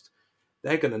Forest,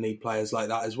 they're going to need players like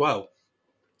that as well.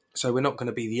 So we're not going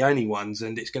to be the only ones,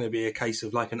 and it's going to be a case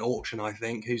of like an auction, I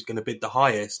think, who's going to bid the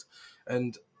highest.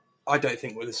 And I don't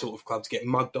think we're the sort of club to get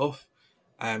mugged off.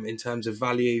 In terms of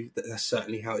value, that's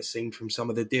certainly how it seemed from some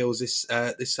of the deals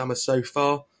this summer so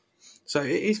far. So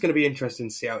it is going to be interesting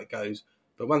to see how it goes.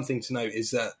 But one thing to note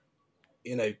is that,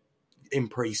 in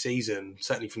pre-season,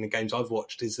 certainly from the games I've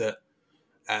watched, is that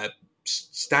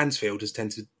Stansfield has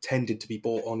tended to be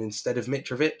bought on instead of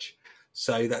Mitrovic.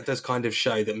 So that does kind of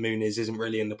show that Muniz isn't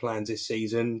really in the plans this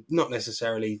season. Not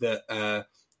necessarily that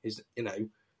is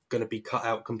going to be cut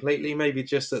out completely. Maybe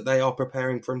just that they are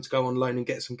preparing for him to go on loan and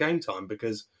get some game time,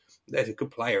 because there's a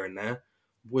good player in there.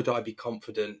 Would I be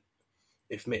confident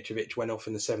if Mitrovic went off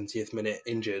in the 70th minute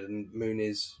injured and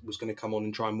Muniz was going to come on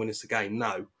and try and win us the game?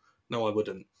 No, I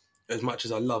wouldn't. As much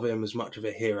as I love him, as much of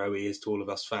a hero he is to all of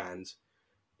us fans,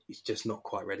 he's just not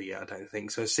quite ready yet, I don't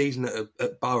think. So a season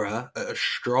at Borough, at a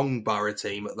strong Borough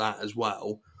team at that as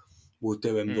well, will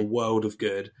do him the world of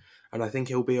good. And I think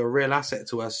he'll be a real asset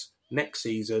to us next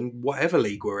season, whatever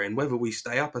league we're in, whether we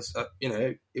stay up,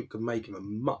 it could make him a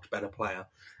much better player,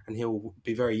 and he'll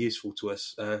be very useful to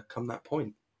us come that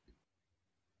point.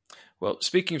 Well,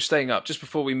 speaking of staying up, just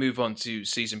before we move on to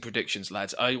season predictions,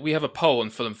 lads, we have a poll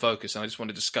on Fulham Focus, and I just want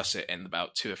to discuss it in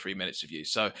about 2 or 3 minutes of you.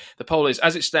 So the poll is,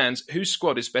 as it stands, whose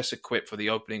squad is best equipped for the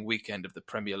opening weekend of the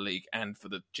Premier League and for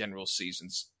the general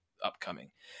seasons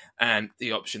upcoming? And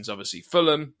the options, obviously,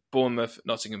 Fulham, Bournemouth,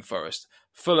 Nottingham Forest.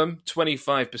 Fulham,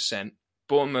 25%,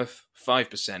 Bournemouth,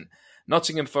 5%.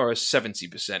 Nottingham Forest,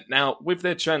 70%. Now, with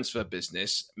their transfer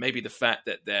business, maybe the fact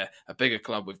that they're a bigger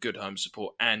club with good home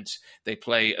support and they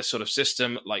play a sort of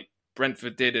system like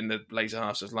Brentford did in the later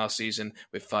halves of last season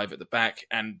with 5 at the back,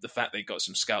 and the fact they got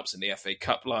some scalps in the FA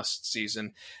Cup last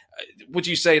season, would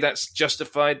you say that's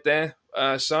justified there,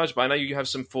 Sarge? But I know you have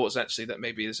some thoughts, actually, that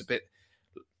maybe there's a bit...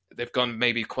 They've gone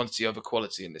maybe quantity over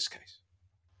quality in this case.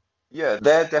 Yeah,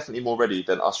 they're definitely more ready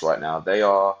than us right now.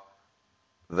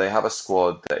 They have a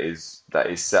squad that is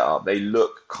set up. They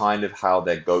look kind of how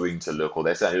they're going to look, or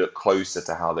they certainly look closer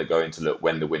to how they're going to look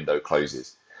when the window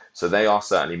closes. So they are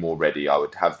certainly more ready. I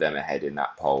would have them ahead in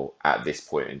that poll at this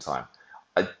point in time.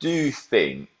 I do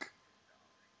think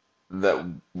that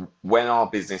when our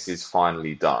business is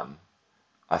finally done,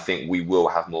 I think we will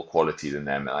have more quality than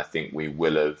them, and I think we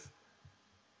will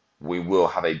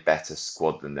have a better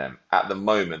squad than them. At the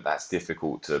moment, that's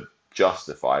difficult to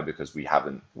justify because we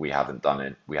haven't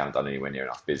done anywhere near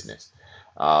enough business.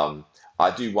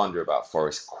 I do wonder about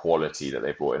Forest's quality that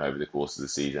they brought in over the course of the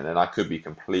season, and I could be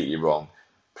completely wrong.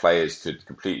 Players could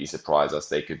completely surprise us.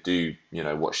 They could do,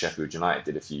 what Sheffield United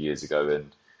did a few years ago,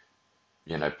 and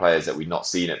players that we've not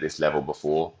seen at this level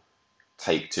before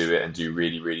take to it and do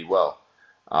really, really well.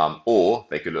 Or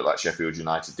they could look like Sheffield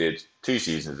United did 2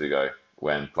 seasons ago,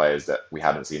 when players that we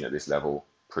hadn't seen at this level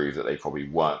proved that they probably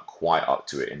weren't quite up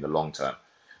to it in the long term.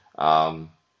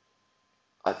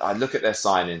 I look at their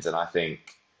signings and I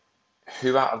think,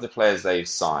 who out of the players they've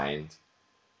signed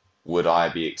would I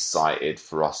be excited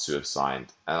for us to have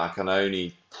signed? And I can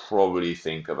only probably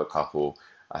think of a couple.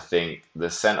 I think the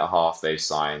centre-half they've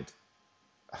signed,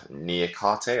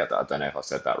 Niakate, I don't know if I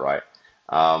said that right.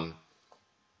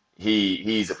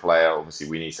 He's a player. Obviously,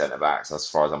 we need centre backs. As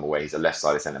far as I'm aware, he's a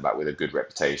left-sided centre back with a good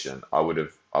reputation. I would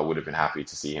have been happy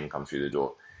to see him come through the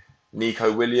door.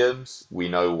 Nico Williams, we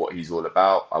know what he's all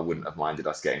about. I wouldn't have minded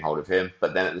us getting hold of him.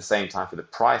 But then at the same time, for the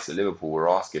price that Liverpool were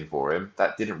asking for him,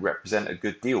 that didn't represent a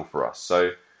good deal for us.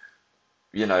 So,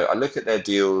 I look at their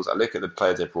deals. I look at the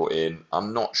players they brought in.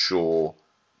 I'm not sure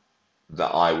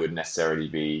that I would necessarily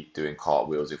be doing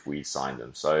cartwheels if we signed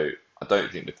them. So I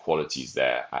don't think the quality's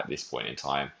there at this point in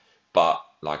time. But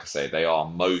like I say, they are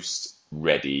most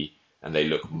ready and they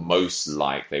look most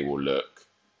like they will look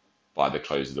by the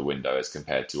close of the window as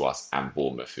compared to us and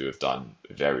Bournemouth, who have done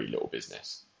very little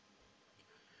business.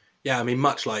 Yeah, I mean,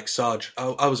 much like Sarge,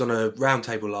 I was on a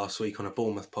roundtable last week on a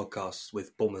Bournemouth podcast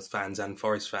with Bournemouth fans and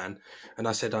Forest fan, and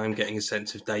I said I'm getting a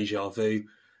sense of deja vu.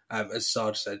 As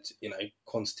Sarge said,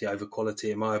 quantity over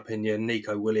quality, in my opinion.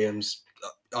 Nico Williams,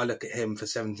 I look at him for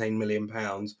 £17 million,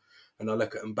 and I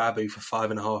look at Mbabu for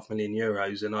 €5.5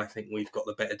 million, and I think we've got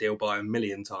the better deal by a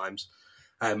million times.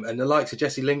 And the likes of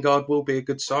Jesse Lingard will be a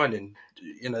good signing.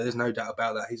 There's no doubt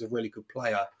about that. He's a really good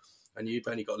player, and you've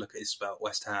only got to look at his spell at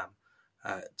West Ham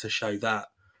to show that.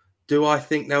 Do I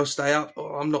think they'll stay up?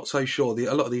 I'm not so sure.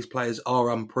 A lot of these players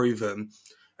are unproven.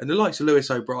 And the likes of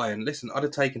Lewis O'Brien, listen, I'd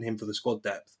have taken him for the squad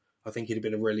depth. I think he'd have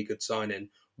been a really good signing.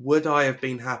 Would I have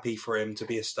been happy for him to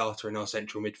be a starter in our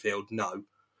central midfield? No,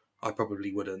 I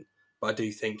probably wouldn't. But I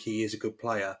do think he is a good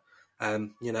player.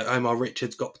 Omar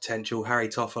Richards got potential. Harry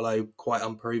Toffolo, quite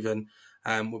unproven.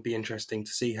 Would be interesting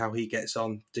to see how he gets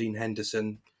on. Dean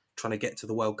Henderson trying to get to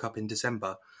the World Cup in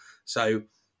December. So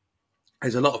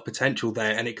there's a lot of potential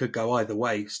there, and it could go either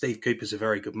way. Steve Cooper's a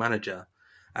very good manager.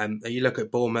 You look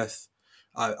at Bournemouth.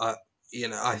 I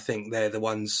think they're the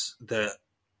ones that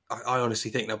I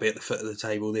honestly think they'll be at the foot of the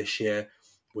table this year.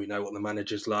 We know what the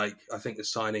manager's like. I think the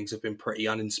signings have been pretty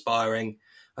uninspiring.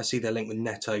 I see they're linked with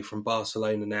Neto from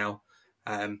Barcelona now,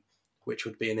 which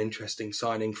would be an interesting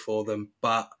signing for them.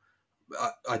 But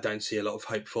I don't see a lot of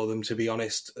hope for them, to be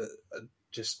honest. I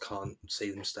just can't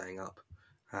see them staying up.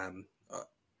 As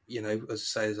I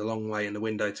say, there's a long way in the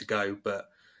window to go, but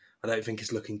I don't think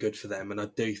it's looking good for them. And I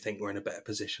do think we're in a better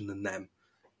position than them.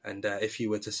 And if you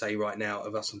were to say right now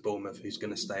of us and Bournemouth who's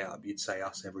going to stay up, you'd say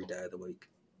us every day of the week.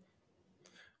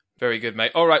 Very good,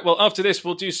 mate. All right, well, after this,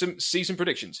 we'll do some season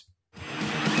predictions.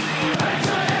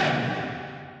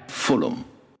 Fulham.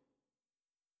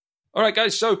 All right,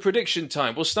 guys, so prediction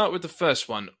time. We'll start with the first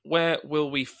one. Where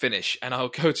will we finish? And I'll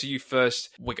go to you first.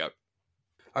 Wiggo.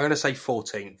 I'm going to say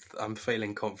 14th. I'm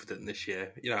feeling confident this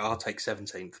year. I'll take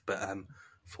 17th, but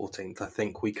 14th. I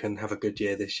think we can have a good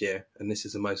year this year, and this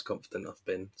is the most confident I've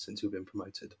been since we've been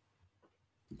promoted.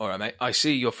 All right, mate. I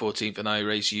see you're 14th, and I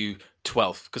raise you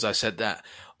 12th because I said that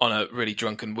on a really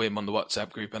drunken whim on the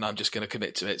WhatsApp group, and I'm just going to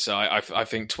commit to it. So I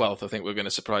think 12th. I think we're going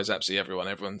to surprise absolutely everyone.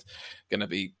 Everyone's going to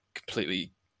be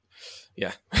completely,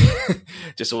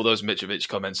 just all those Mitrovic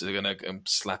comments are going to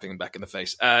slapping him back in the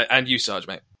face. And you, Sarge,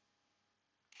 mate.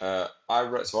 I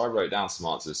wrote down some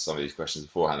answers to some of these questions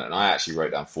beforehand, and I actually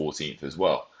wrote down 14th as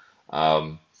well.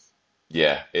 I'd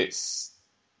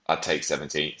take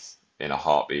 17th in a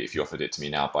heartbeat. If you offered it to me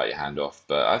now, bite your hand off.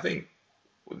 But I think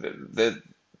there's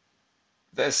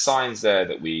signs there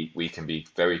that we can be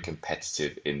very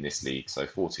competitive in this league. So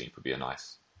 14th would be a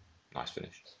nice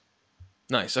finish.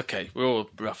 Nice. Okay, we're all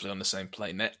roughly on the same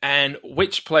plane there. And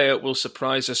which player will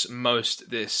surprise us most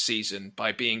this season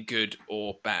by being good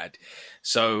or bad?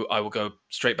 So I will go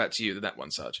straight back to you with that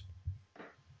one, Sarge.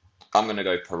 I'm going to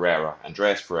go Pereira,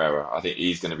 Andreas Pereira. I think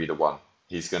he's going to be the one.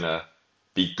 He's going to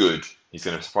be good. He's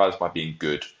going to surprise us by being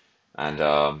good. And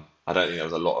I don't think there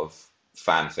was a lot of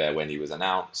fanfare when he was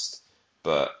announced,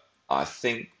 but I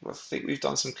think we've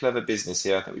done some clever business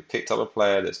here. I think we picked up a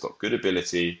player that's got good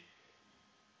ability,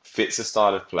 fits the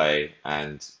style of play,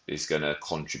 and is going to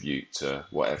contribute to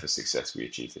whatever success we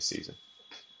achieve this season.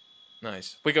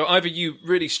 Nice. We go. Either you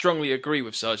really strongly agree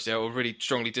with Sarge there, or really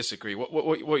strongly disagree.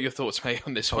 What are your thoughts, mate,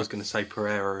 on this one? I was going to say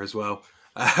Pereira as well.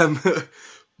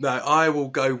 No, I will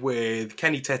go with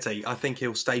Kenny Tete. I think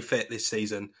he'll stay fit this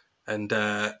season, and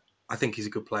I think he's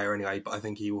a good player anyway. But I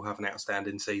think he will have an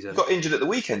outstanding season. He got injured at the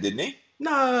weekend, didn't he?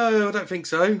 No, I don't think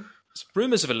so. There's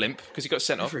rumours of a limp because he got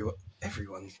sent off.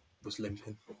 Everyone was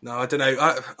limping. No, I don't know.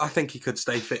 I think he could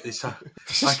stay fit this.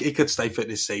 He could stay fit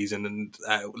this season. And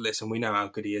listen, we know how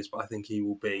good he is, but I think he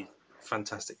will be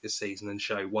fantastic this season and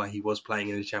show why he was playing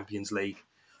in the Champions League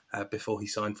before he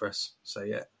signed for us. So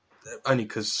yeah, only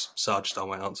because Sarge stole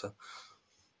my answer.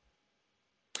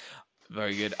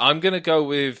 Very good. I'm going to go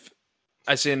with,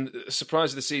 as in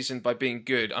surprise of the season by being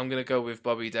good, I'm going to go with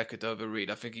Bobby De Cordova-Reid.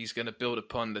 I think he's going to build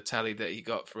upon the tally that he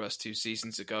got for us 2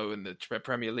 seasons ago in the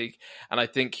Premier League. And I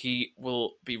think he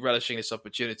will be relishing this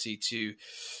opportunity to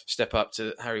step up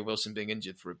to Harry Wilson being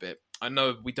injured for a bit. I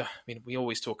know we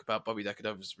always talk about Bobby De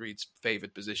Cordova-Reid's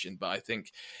favoured position, but I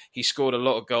think he scored a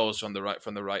lot of goals from the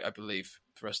right, I believe,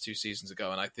 for us 2 seasons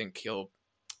ago. And I think he'll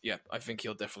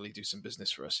definitely do some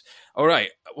business for us. All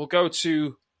right, we'll go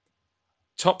to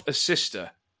top assister.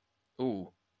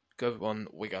 Ooh, go on,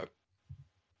 we go.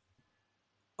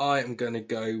 I am going to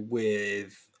go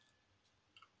with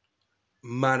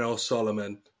Manor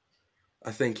Solomon.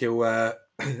 I think he'll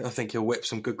whip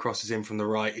some good crosses in from the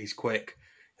right. He's quick.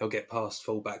 He'll get past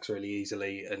fullbacks really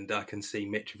easily, and I can see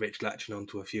Mitrovic latching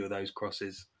onto a few of those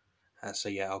crosses. So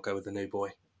yeah, I'll go with the new boy.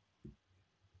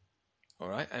 All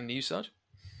right, and you, Sarge?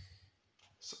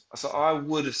 So I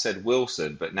would have said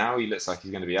Wilson, but now he looks like he's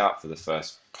going to be out for the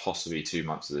first possibly 2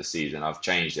 months of the season. I've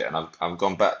changed it, and I've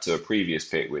gone back to a previous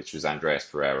pick, which was Andreas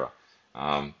Pereira.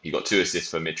 He got 2 assists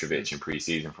for Mitrovic in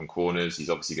pre-season from corners. He's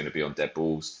obviously going to be on dead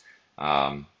balls.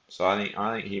 So I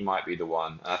think he might be the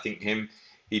one. I think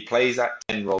he plays that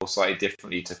 10 role slightly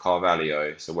differently to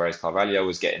Carvalho. So whereas Carvalho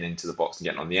was getting into the box and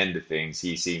getting on the end of things,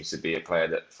 he seems to be a player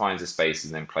that finds a space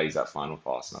and then plays that final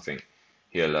pass. And I think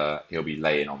he'll be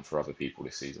laying on for other people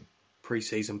this season.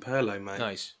 Pre-season Perlo, mate.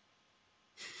 Nice.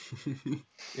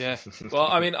 Yeah. Well,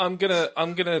 I mean, I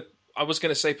was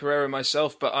gonna say Pereira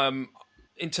myself, but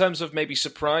in terms of maybe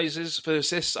surprises for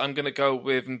assists, I'm gonna go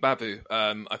with Mbabu.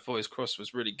 I thought his cross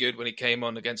was really good when he came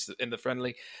on in the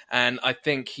friendly, and I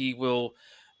think he will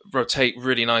rotate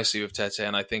really nicely with Tete,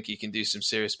 and I think he can do some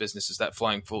serious business as that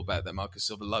flying fullback that Marcus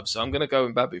Silva loves. So I'm gonna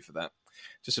go Mbabu for that.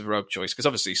 Just a rogue choice, because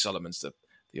obviously Solomon's the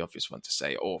the obvious one to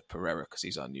say, or Pereira, because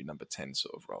he's our new number 10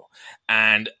 sort of role.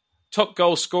 And top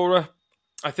goal scorer,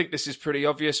 I think this is pretty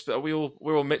obvious, but we're all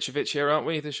Mitrovic here, aren't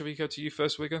we? Shall we go to you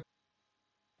first, Wigger?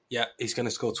 Yeah, he's going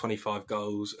to score 25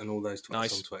 goals, and all those tweets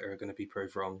Nice. on Twitter are going to be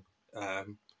proved wrong.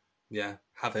 Yeah,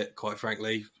 have it, quite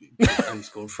frankly. Only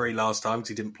scored 3 last time because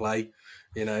he didn't play.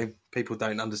 You know, people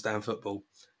don't understand football.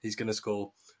 He's going to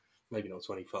score, maybe not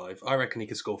 25. I reckon he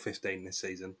could score 15 this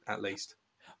season, at least.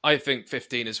 I think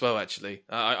 15 as well, actually.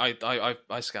 I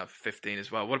scout for 15 as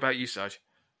well. What about you, Sarge?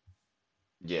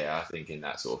 Yeah, I think in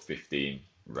that sort of 15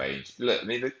 range. Look, I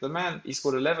mean, the man, he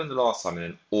scored 11 the last time in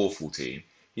an awful team.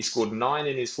 He scored 9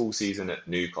 in his full season at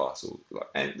Newcastle.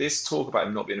 And this talk about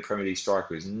him not being a Premier League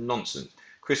striker is nonsense.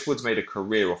 Chris Wood's made a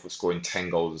career off of scoring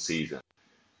 10 goals a season.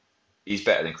 He's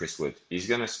better than Chris Wood. He's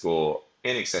going to score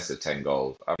in excess of 10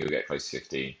 goals. I think he'll get close to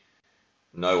 15.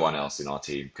 No one else in our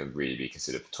team can really be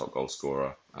considered the top goal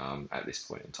scorer at this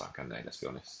point in time, can they? Let's be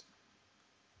honest.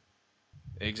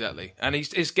 Exactly, and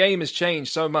his game has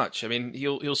changed so much. I mean,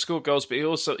 he'll score goals, but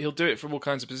he'll do it from all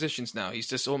kinds of positions now. He's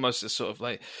just almost a sort of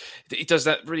like, he does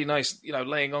that really nice,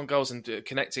 laying on goals and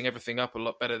connecting everything up a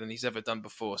lot better than he's ever done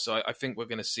before. So I think we're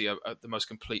going to see the most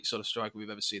complete sort of striker we've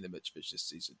ever seen in Mitrovic this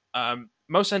season.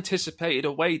 Most anticipated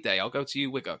away day. I'll go to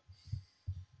you, Wiggo.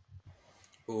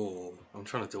 Oh, I'm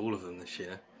trying to do all of them this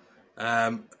year.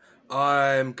 I'm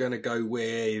going to go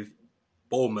with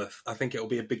Bournemouth. I think it'll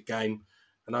be a big game.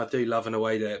 And I do love an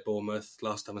away day at Bournemouth.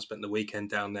 Last time I spent the weekend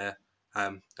down there,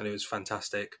 and it was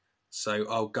fantastic. So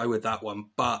I'll go with that one.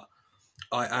 But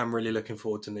I am really looking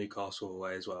forward to Newcastle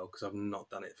away as well, because I've not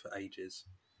done it for ages.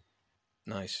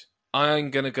 Nice.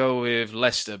 I'm going to go with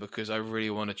Leicester because I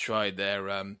really want to try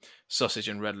their sausage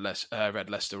and red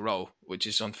Leicester roll, which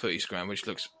is on Footy's Ground, which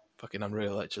looks fucking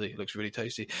unreal, actually. It looks really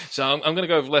tasty. So I'm going to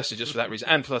go with Leicester just for that reason.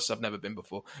 And plus, I've never been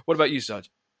before. What about you,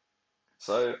 Sarge?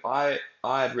 So I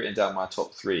had written down my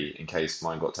top 3 in case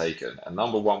mine got taken. And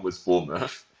number 1 was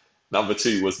Bournemouth. Number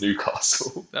 2 was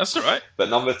Newcastle. That's all right. But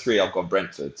number 3, I've gone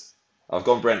Brentford. I'll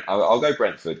go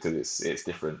Brentford because it's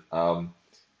different.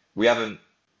 We haven't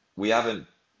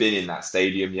been in that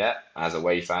stadium yet as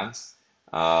away fans.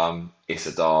 It's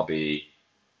a derby.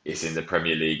 It's in the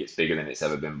Premier League. It's bigger than it's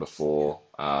ever been before.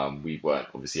 We weren't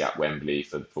obviously at Wembley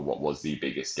for what was the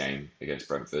biggest game against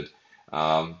Brentford.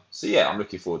 So yeah, I'm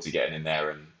looking forward to getting in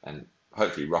there and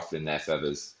hopefully ruffling their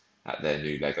feathers at their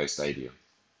new Lego stadium.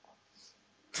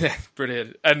 Yeah,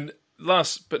 brilliant. And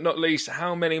last but not least,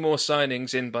 how many more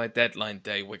signings in by deadline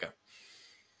day, Wigger?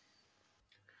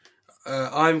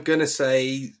 I'm going to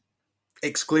say,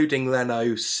 excluding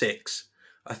Leno, 6.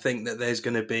 I think that there's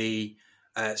going to be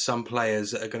some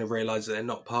players that are going to realise that they're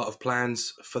not part of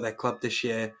plans for their club this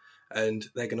year, and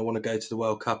they're going to want to go to the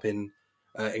World Cup in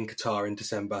Qatar in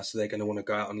December, so they're going to want to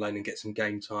go out on loan and get some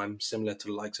game time, similar to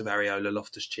the likes of Areola,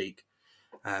 Loftus-Cheek,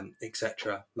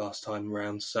 etc. last time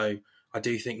around. So I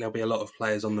do think there'll be a lot of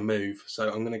players on the move. So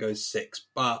I'm going to go 6,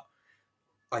 but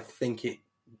I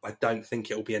don't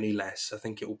think it will be any less. I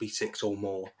think it will be 6 or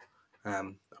more.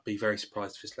 I'd be very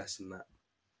surprised if it's less than that.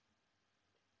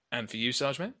 And for you,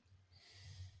 Sarge, mate?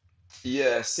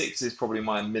 Yeah, 6 is probably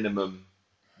my minimum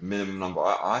number.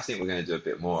 I think we're going to do a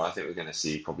bit more. I think we're going to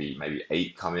see probably maybe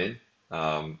 8 come in.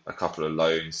 A couple of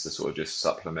loans to sort of just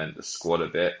supplement the squad a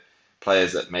bit.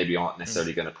 Players that maybe aren't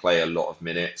necessarily going to play a lot of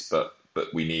minutes, but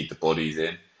we need the bodies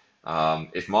in.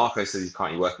 If Marco says he's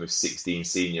currently working with 16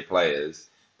 senior players,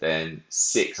 then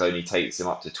 6 only takes him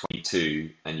up to 22,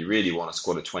 and you really want a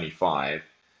squad of 25.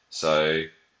 So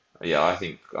yeah, I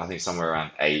think somewhere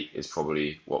around 8 is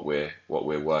probably what we're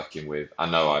working with. I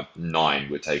know 9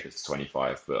 would take us to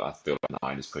 25, but I feel like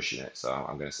 9 is pushing it, so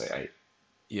I'm going to say 8.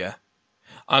 Yeah.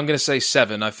 I'm going to say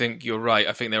 7. I think you're right.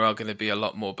 I think there are going to be a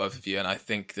lot more, both of you, and I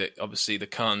think that obviously the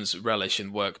Khans relish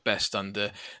and work best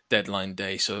under deadline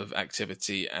day sort of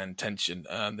activity and tension.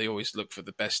 They always look for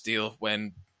the best deal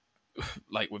when,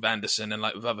 like with Anderson and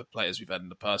like with other players we've had in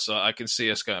the past, so I can see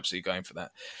us absolutely going for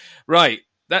that. Right.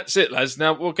 That's it, lads.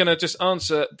 Now, we're going to just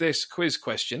answer this quiz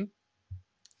question.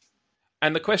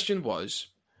 And the question was,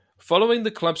 following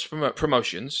the club's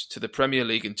promotions to the Premier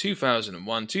League in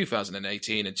 2001,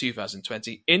 2018 and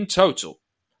 2020, in total,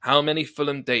 how many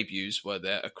Fulham debuts were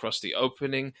there across the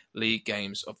opening league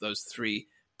games of those 3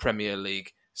 Premier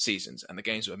League seasons? And the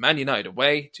games were Man United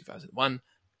away, 2001,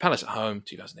 Palace at home,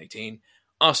 2018,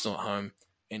 Arsenal at home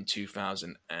in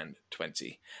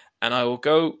 2020. And I will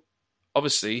go,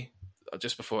 obviously,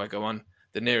 just before I go on,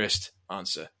 the nearest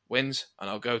answer wins, and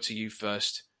I'll go to you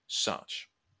first, Sarge.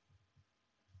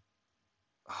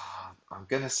 I'm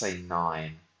going to say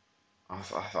 9.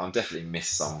 I've definitely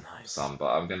missed some, but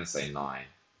I'm going to say 9.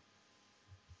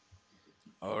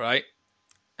 All right.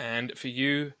 And for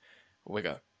you,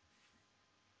 Wiggo.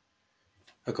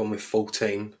 I've gone with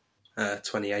 14,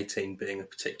 2018 being a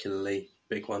particularly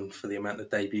big one for the amount of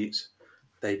debuts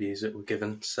that were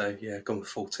given. So, yeah, I've gone with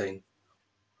 14.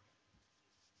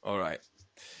 All right.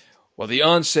 Well, the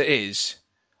answer is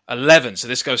 11. So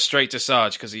this goes straight to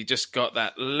Sarge because he just got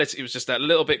that. He was just that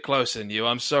little bit closer than you.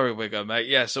 I'm sorry, Wiggo, mate.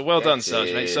 Yeah, so well done,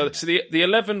 Sarge, mate. So the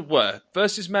 11 were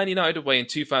versus Man United away in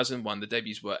 2001. The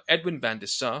debuts were Edwin van der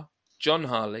Sar, John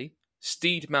Harley,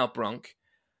 Steed Malbronk,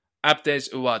 Abdes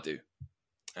Ouaddou.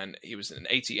 And he was an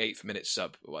 88th minute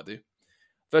sub, Ouaddou.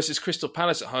 Versus Crystal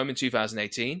Palace at home in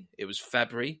 2018, it was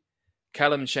Fabry,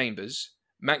 Callum Chambers,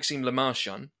 Maxime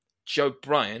Lemarchand, Joe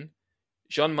Bryan,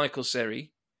 Jean-Michel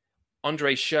Seri,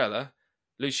 Andre Schürrle,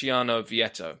 Luciano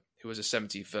Vietto, who was a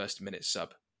 71st minute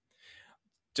sub.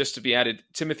 Just to be added,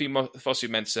 Timothy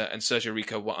Fosu-Mensah and Sergio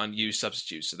Rico were unused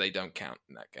substitutes, so they don't count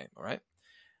in that game, all right?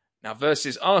 Now,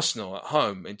 versus Arsenal at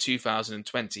home in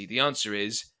 2020, the answer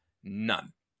is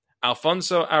none.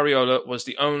 Alfonso Areola was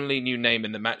the only new name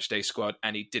in the matchday squad,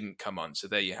 and he didn't come on. So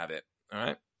there you have it. All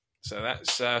right. So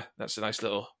that's a nice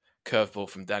little curveball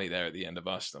from Danny there at the end of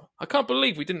Arsenal. I can't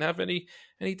believe we didn't have any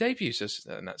debuts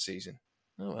in that season.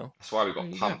 Oh well. That's why we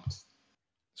got pumped.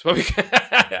 That's why we.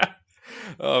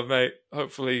 Oh mate,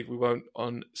 hopefully we won't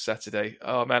on Saturday.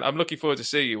 Oh man, I'm looking forward to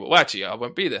seeing you. Well, actually, I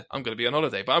won't be there. I'm going to be on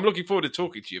holiday, but I'm looking forward to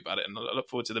talking to you about it, and I look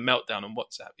forward to the meltdown on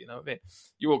WhatsApp. You know what I mean?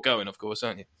 You're all going, of course,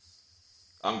 aren't you?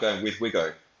 I'm going with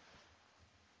Wiggo.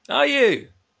 Are you?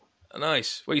 Oh,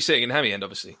 nice. Well, you're sitting in Hammy End,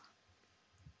 obviously.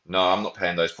 No, I'm not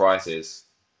paying those prices.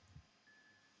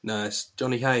 No, it's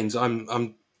Johnny Haynes.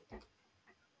 I'm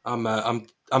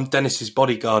Dennis's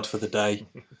bodyguard for the day.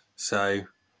 So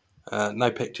no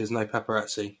pictures, no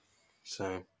paparazzi.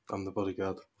 So I'm the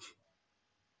bodyguard.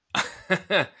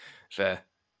 Fair.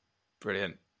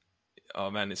 Brilliant. Oh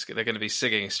man, they're going to be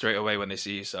singing straight away when they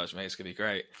see you, Sarge, mate. It's going to be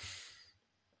great.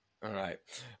 All right.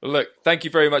 Well, look, thank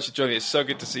you very much for joining. It's so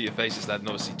good to see your faces, lad, and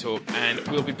obviously talk. And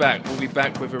we'll be back. We'll be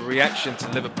back with a reaction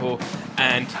to Liverpool,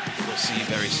 and we'll see you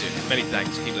very soon. Many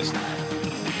thanks. Keep listening.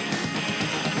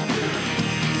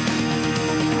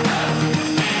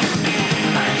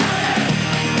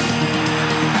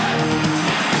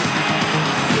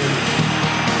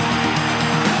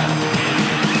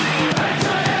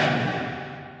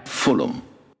 Fulham.